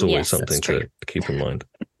 So that's always something to keep in mind.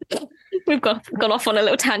 We've gone off on a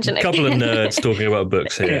little tangent. A couple of nerds talking about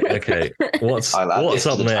books here. Okay, what's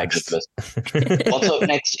up next? What's up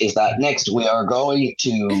next is that next we are going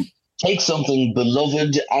to take something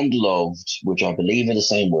beloved and loved, which I believe are the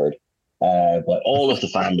same word, by all of the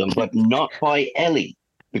fandom, but not by Ellie,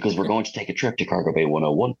 because we're going to take a trip to Cargo Bay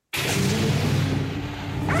 101.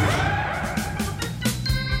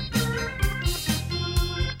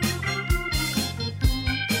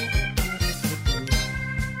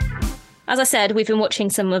 As I said, we've been watching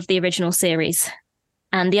some of the original series.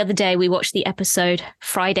 And the other day we watched the episode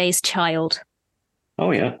Friday's Child.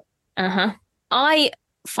 Oh, yeah. Uh-huh. I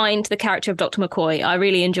find the character of Dr. McCoy, I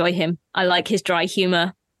really enjoy him. I like his dry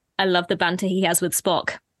humor. I love the banter he has with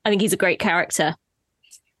Spock. I think he's a great character.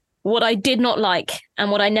 What I did not like,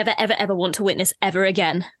 and what I never, ever, ever want to witness ever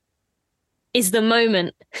again, is the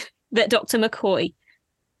moment that Dr. McCoy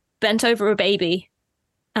bent over a baby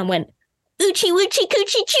and went, "Oochie woochie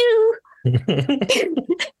coochie choo."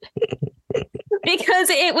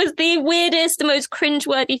 Because it was the weirdest, the most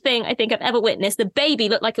cringeworthy thing I think I've ever witnessed. The baby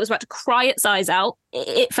looked like it was about to cry its eyes out.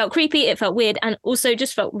 It felt creepy, it felt weird, and also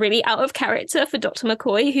just felt really out of character for Dr.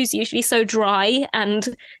 McCoy, who's usually so dry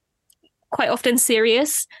and quite often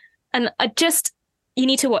serious. And you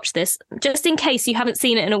need to watch this. Just in case you haven't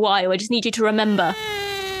seen it in a while, I just need you to remember.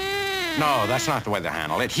 No, that's not the way to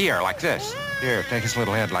handle it. Here, like this. Here, take his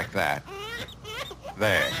little head like that.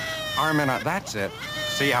 There. Arm in out. That's it.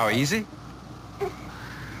 See how easy?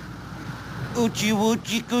 Oochie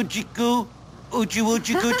woochie coochie coo. Oochie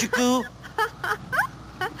woochie coochie coo.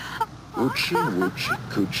 Oochie woochie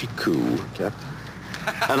coochie coo,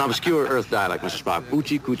 Captain. An obscure Earth dialect, Mr. Spock.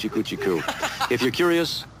 Oochie coochie coochie coo. If you're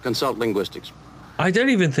curious, consult linguistics. I don't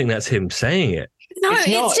even think that's him saying it. No,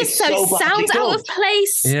 it's just so sounds out of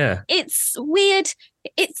place. Yeah. It's weird.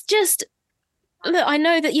 It's just... Look, I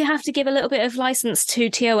know that you have to give a little bit of license to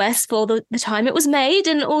TOS for the time it was made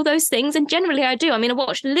and all those things, and generally I do. I mean, I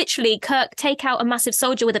watched literally Kirk take out a massive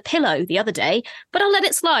soldier with a pillow the other day, but I'll let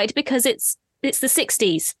it slide because it's the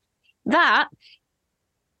 60s. That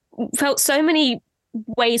felt so many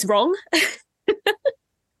ways wrong.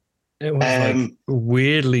 It was like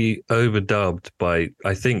weirdly overdubbed by,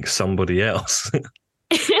 I think, somebody else.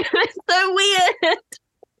 It's so weird.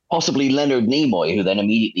 Possibly Leonard Nimoy, who then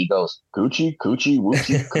immediately goes, "Coochie, coochie,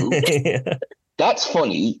 woochie, coo." Yeah. That's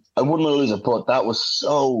funny. I wouldn't want to lose it, but that was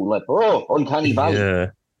so like, uncanny valley.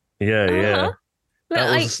 Yeah.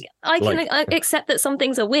 I can accept that some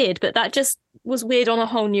things are weird, but that just was weird on a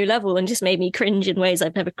whole new level and just made me cringe in ways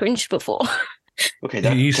I've never cringed before. Okay,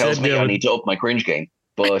 that tells me I need to up my cringe game.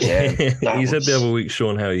 But you said the other week,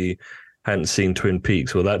 Sean, how you hadn't seen Twin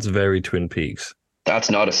Peaks. Well, that's very Twin Peaks. That's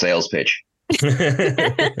not a sales pitch.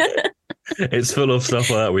 It's full of stuff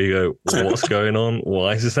like that where you go, what's going on?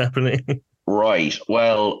 Why is this happening? Right.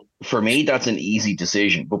 Well, for me, that's an easy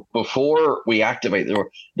decision. But before we activate the door,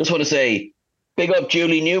 just want to say, big up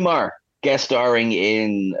Julie Newmar, guest starring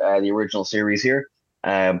in the original series here,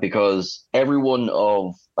 because everyone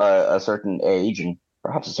of a certain age and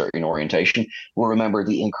perhaps a certain orientation will remember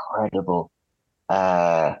the incredible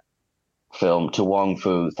film To Wong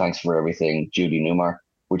Fu, Thanks for Everything, Julie Newmar,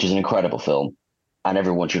 which is an incredible film, and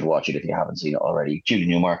everyone should watch it if you haven't seen it already. Julie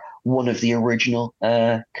Newmar, one of the original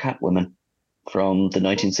Catwomen from the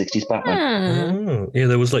 1960s Batman. Oh, yeah,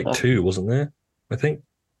 there was like two, wasn't there? I think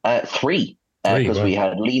three, because we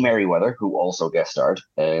had Lee Merriweather, who also guest starred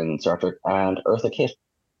in Star Trek, and Eartha Kitt,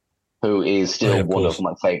 who is still one of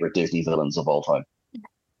my favorite Disney villains of all time.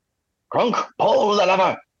 Crunk, pull the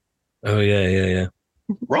lever. Oh yeah.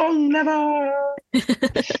 Wrong lever.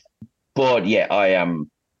 But yeah, I am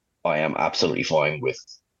absolutely fine with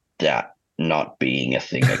that not being a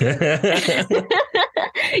thing again.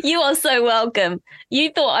 You are so welcome.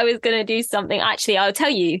 You thought I was going to do something. Actually, I'll tell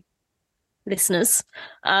you, listeners,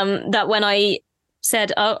 that when I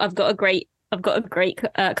said, "Oh, I've got a great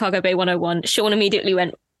Cargo Bay 101," Sean immediately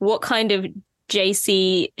went, "What kind of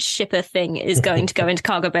JC shipper thing is going to go into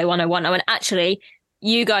Cargo Bay 101?" I went, "Actually,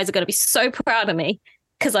 you guys are going to be so proud of me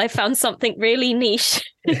because I found something really niche."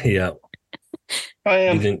 Yeah. I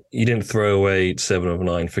am. You didn't throw away 7 of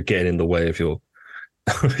 9 for getting in the way of your.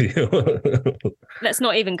 Let's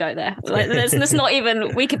not even go there. Like, let's not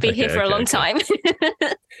even. We could be here for a long time.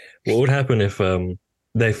 What would happen if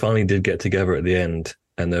they finally did get together at the end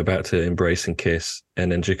and they're about to embrace and kiss,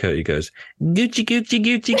 and then Chakotay goes, "Gucci, Gucci,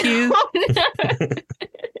 Gucci, Goo."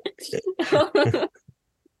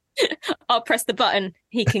 I'll press the button.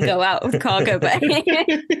 He can go out of the cargo bay.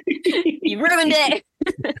 You ruined it.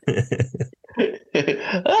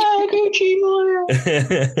 Gucci Moya.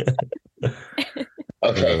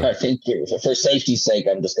 Okay, I think for safety's sake,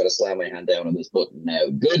 I'm just going to slam my hand down on this button now.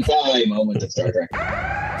 Goodbye, moment of Star Trek.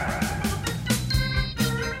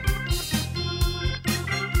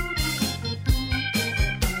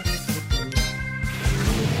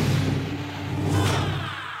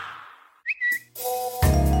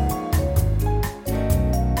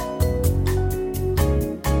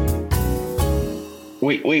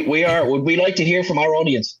 Would we like to hear from our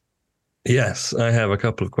audience? Yes, I have a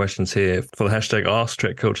couple of questions here for the hashtag Ask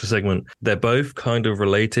TrekCulture segment. They're both kind of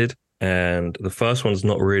related, and the first one's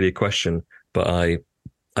not really a question, but I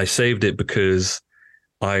saved it because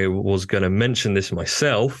I was going to mention this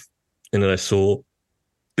myself, and then I saw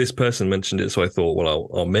this person mentioned it, so I thought, well,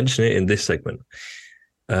 I'll mention it in this segment.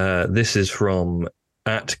 This is from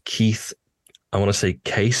 @Keith, I want to say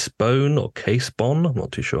Casebone or Casebon, I'm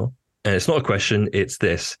not too sure. And it's not a question, it's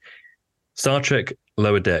this. Star Trek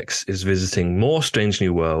Lower Decks is visiting more Strange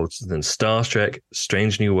New Worlds than Star Trek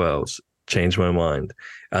Strange New Worlds. Changed my mind.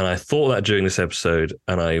 And I thought that during this episode,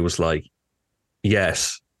 and I was like,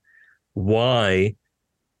 yes, why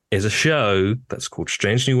is a show that's called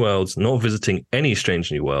Strange New Worlds not visiting any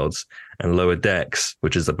Strange New Worlds, and Lower Decks,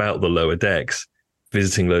 which is about the Lower Decks,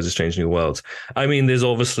 visiting loads of Strange New Worlds? I mean, there's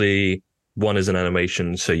obviously one is an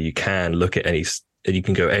animation, so you can look at any, you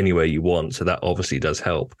can go anywhere you want. So that obviously does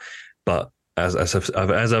help. But as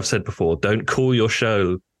I've said before, don't call your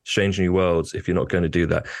show Strange New Worlds if you're not going to do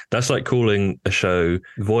that. That's like calling a show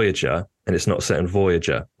Voyager and it's not set on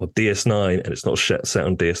Voyager, or DS9 and it's not set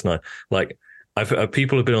on DS9. Like,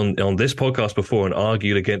 people have been on this podcast before and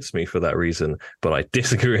argued against me for that reason, but I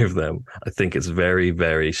disagree with them. I think it's very,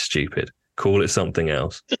 very stupid. Call it something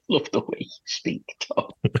else. I love the way you speak,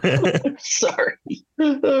 Tom. Sorry.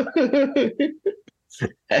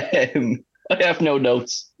 I have no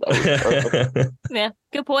notes. Yeah,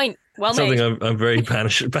 good point. Well something made. I'm very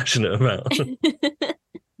passionate about.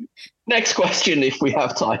 Next question, if we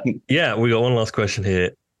have time. Yeah, we got one last question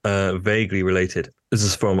here, vaguely related. This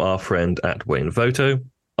is from our friend @Wayne Voto.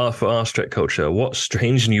 For Ask TrekCulture, what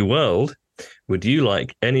strange new world would you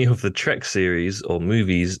like any of the Trek series or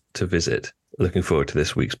movies to visit? Looking forward to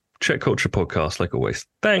this week's TrekCulture podcast, like always.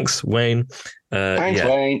 Thanks, Wayne. Thanks,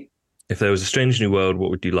 Wayne. If there was a strange new world, what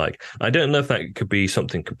would you like? I don't know if that could be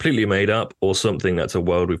something completely made up or something that's a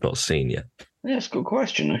world we've not seen yet. Yeah, that's a good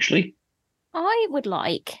question, actually. I would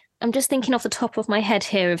like, I'm just thinking off the top of my head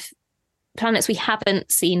here of planets we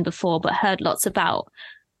haven't seen before but heard lots about.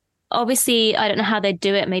 Obviously, I don't know how they'd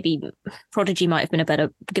do it. Maybe Prodigy might have been a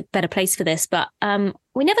better place for this, but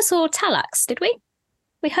we never saw Talax, did we?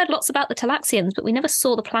 We heard lots about the Talaxians, but we never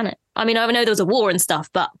saw the planet. I mean, I know there was a war and stuff,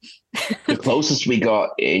 but... The closest we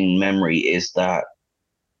got in memory is that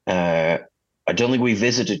I don't think we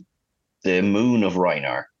visited the moon of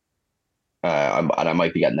Rhinar. And I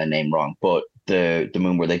might be getting that name wrong, but the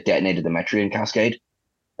moon where they detonated the Metrian Cascade.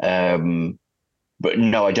 But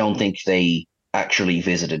no, I don't think they actually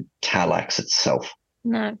visited Talax itself.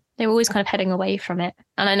 No, they were always kind of heading away from it.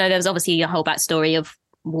 And I know there was obviously a whole backstory of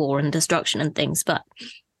war and destruction and things, but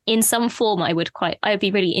in some form I would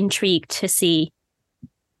be really intrigued to see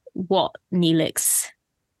what Neelix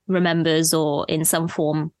remembers, or in some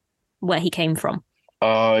form where he came from.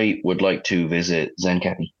 I would like to visit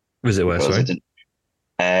Zenkethi. Visit where, sorry?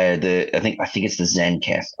 I think it's the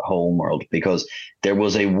Zenketh homeworld, because there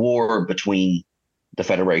was a war between the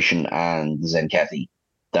Federation and the Zenkethi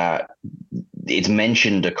that it's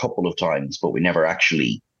mentioned a couple of times, but we never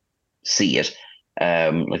actually see it.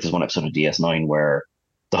 Like there's one episode of DS9 where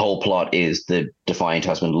the whole plot is the Defiant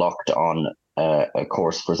has been locked on a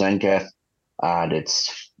course for Zenketh, and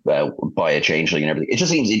it's by a changeling and everything. It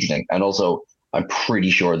just seems interesting. And also, I'm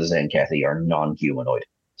pretty sure the Zenkethi are non-humanoid.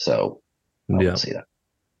 So I want to see that.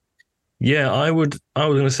 Yeah, I was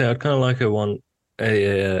going to say I'd kind of like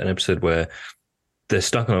an episode where they're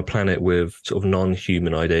stuck on a planet with sort of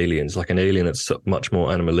non-humanoid aliens, like an alien that's much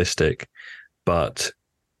more animalistic, but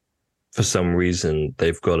for some reason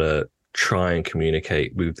they've got to try and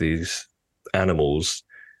communicate with these animals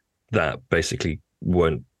that basically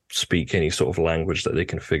won't speak any sort of language that they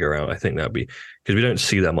can figure out. I think that'd be, because we don't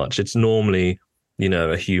see that much. It's normally,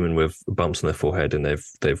 a human with bumps on their forehead and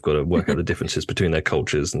they've got to work out the differences between their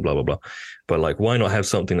cultures and blah, blah, blah. But like, why not have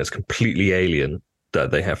something that's completely alien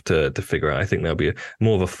that they have to figure out? I think that'll be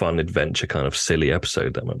more of a fun adventure kind of silly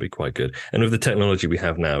episode. That might be quite good. And with the technology we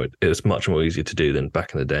have now, it's much more easier to do than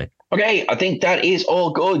back in the day. Okay, I think that is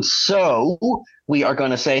all good. So we are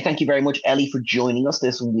going to say thank you very much, Ellie, for joining us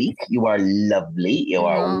this week. You are lovely. You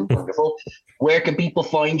are wonderful. Where can people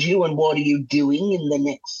find you and what are you doing in the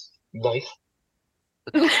next life?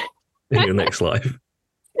 In your next life?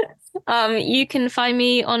 You can find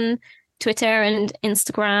me on Twitter and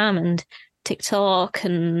Instagram and TikTok,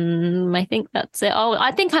 and I think that's it. Oh,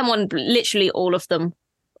 I think I'm on literally all of them.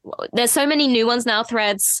 There's so many new ones now.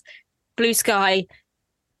 Threads, Blue Sky.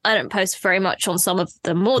 I don't post very much on some of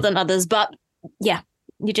them more than others, but yeah,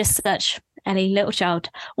 you just search Ellie Littlechild.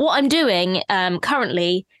 What I'm doing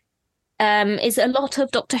currently is a lot of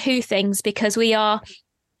Doctor Who things, because we are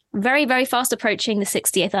very, very fast approaching the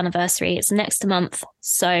 60th anniversary. It's next month.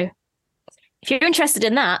 So if you're interested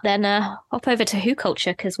in that, then hop over to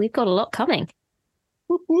TrekCulture, because we've got a lot coming.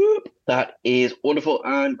 Whoop, whoop. That is wonderful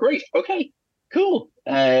and great. Okay, cool.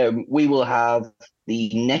 We will have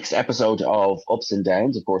the next episode of Ups and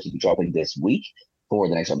Downs. Of course, will be dropping this week for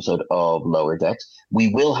the next episode of Lower Decks. We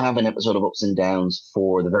will have an episode of Ups and Downs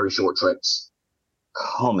for the very short trips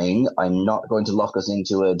coming. I'm not going to lock us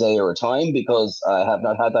into a day or a time because I have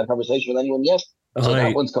not had that conversation with anyone yet. So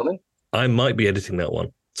that one's coming. I might be editing that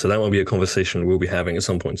one. So that might be a conversation we'll be having at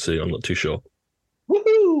some point soon. I'm not too sure.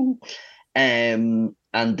 Woohoo! And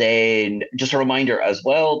then just a reminder as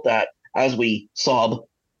well that as we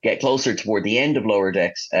get closer toward the end of Lower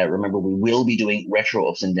Decks, remember we will be doing retro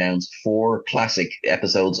Ups and Downs for classic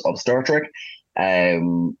episodes of Star Trek.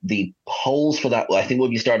 The polls for that, I think we'll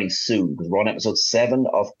be starting soon because we're on episode 7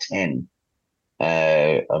 of 10.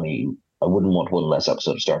 I mean, I wouldn't want one less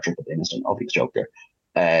episode of Star Trek, but it's an obvious joke there.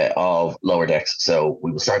 Of Lower Decks, so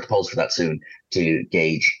we will start the polls for that soon to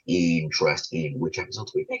gauge interest in which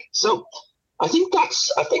episodes we pick. So I think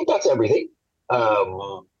that's everything.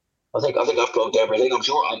 I think I've plugged everything. I'm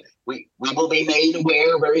sure we will be made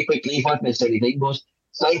aware very quickly if I've missed anything. But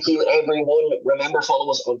thank you, everyone. Remember,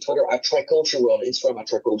 follow us on Twitter at TrekCulture. We're on Instagram at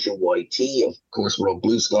TrekCultureYT. Of course, we're on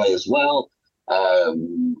Blue Sky as well.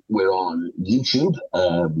 We're on YouTube.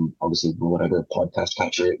 Obviously, whatever podcast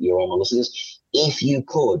catcher you're on listen to this. If you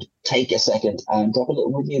could take a second and drop a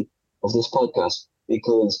little review of this podcast,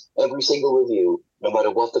 because every single review, no matter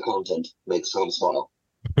what the content, makes Tom smile.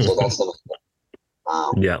 So that's the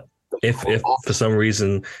yeah. If for some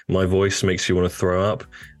reason my voice makes you want to throw up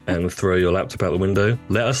and throw your laptop out the window,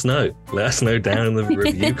 let us know. Let us know down in the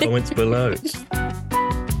review comments below.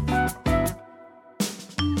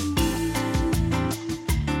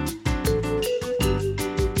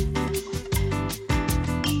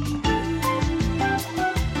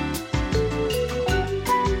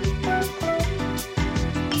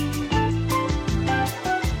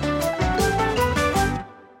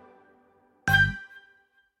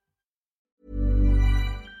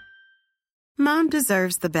 Mom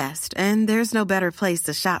deserves the best, and there's no better place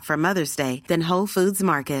to shop for Mother's Day than Whole Foods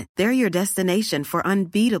Market. They're your destination for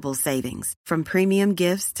unbeatable savings, from premium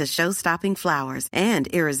gifts to show-stopping flowers and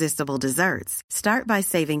irresistible desserts. Start by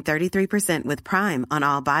saving 33% with Prime on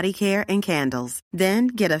all body care and candles. Then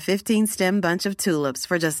get a 15-stem bunch of tulips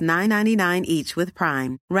for just $9.99 each with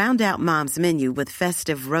Prime. Round out Mom's menu with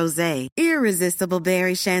festive rosé, irresistible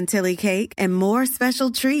berry chantilly cake, and more special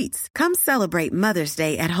treats. Come celebrate Mother's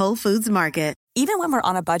Day at Whole Foods Market. Even when we're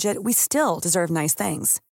on a budget, we still deserve nice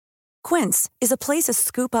things. Quince is a place to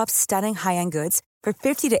scoop up stunning high-end goods for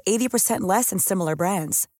 50 to 80% less than similar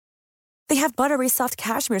brands. They have buttery soft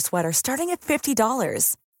cashmere sweaters starting at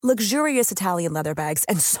 $50, luxurious Italian leather bags,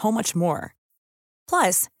 and so much more.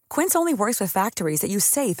 Plus, Quince only works with factories that use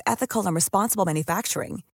safe, ethical, and responsible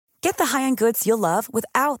manufacturing. Get the high-end goods you'll love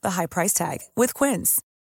without the high price tag with Quince.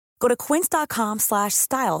 Go to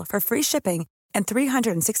quince.com/style for free shipping and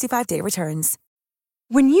 365-day returns.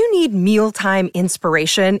 When you need mealtime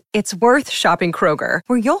inspiration, it's worth shopping Kroger,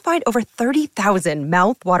 where you'll find over 30,000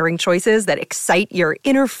 mouth-watering choices that excite your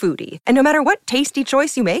inner foodie. And no matter what tasty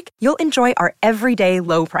choice you make, you'll enjoy our everyday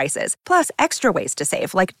low prices, plus extra ways to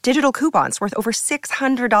save, like digital coupons worth over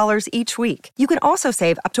 $600 each week. You can also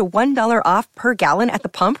save up to $1 off per gallon at the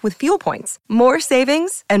pump with fuel points. More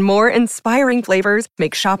savings and more inspiring flavors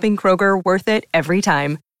make shopping Kroger worth it every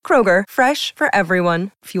time. Kroger, fresh for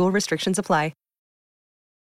everyone. Fuel restrictions apply.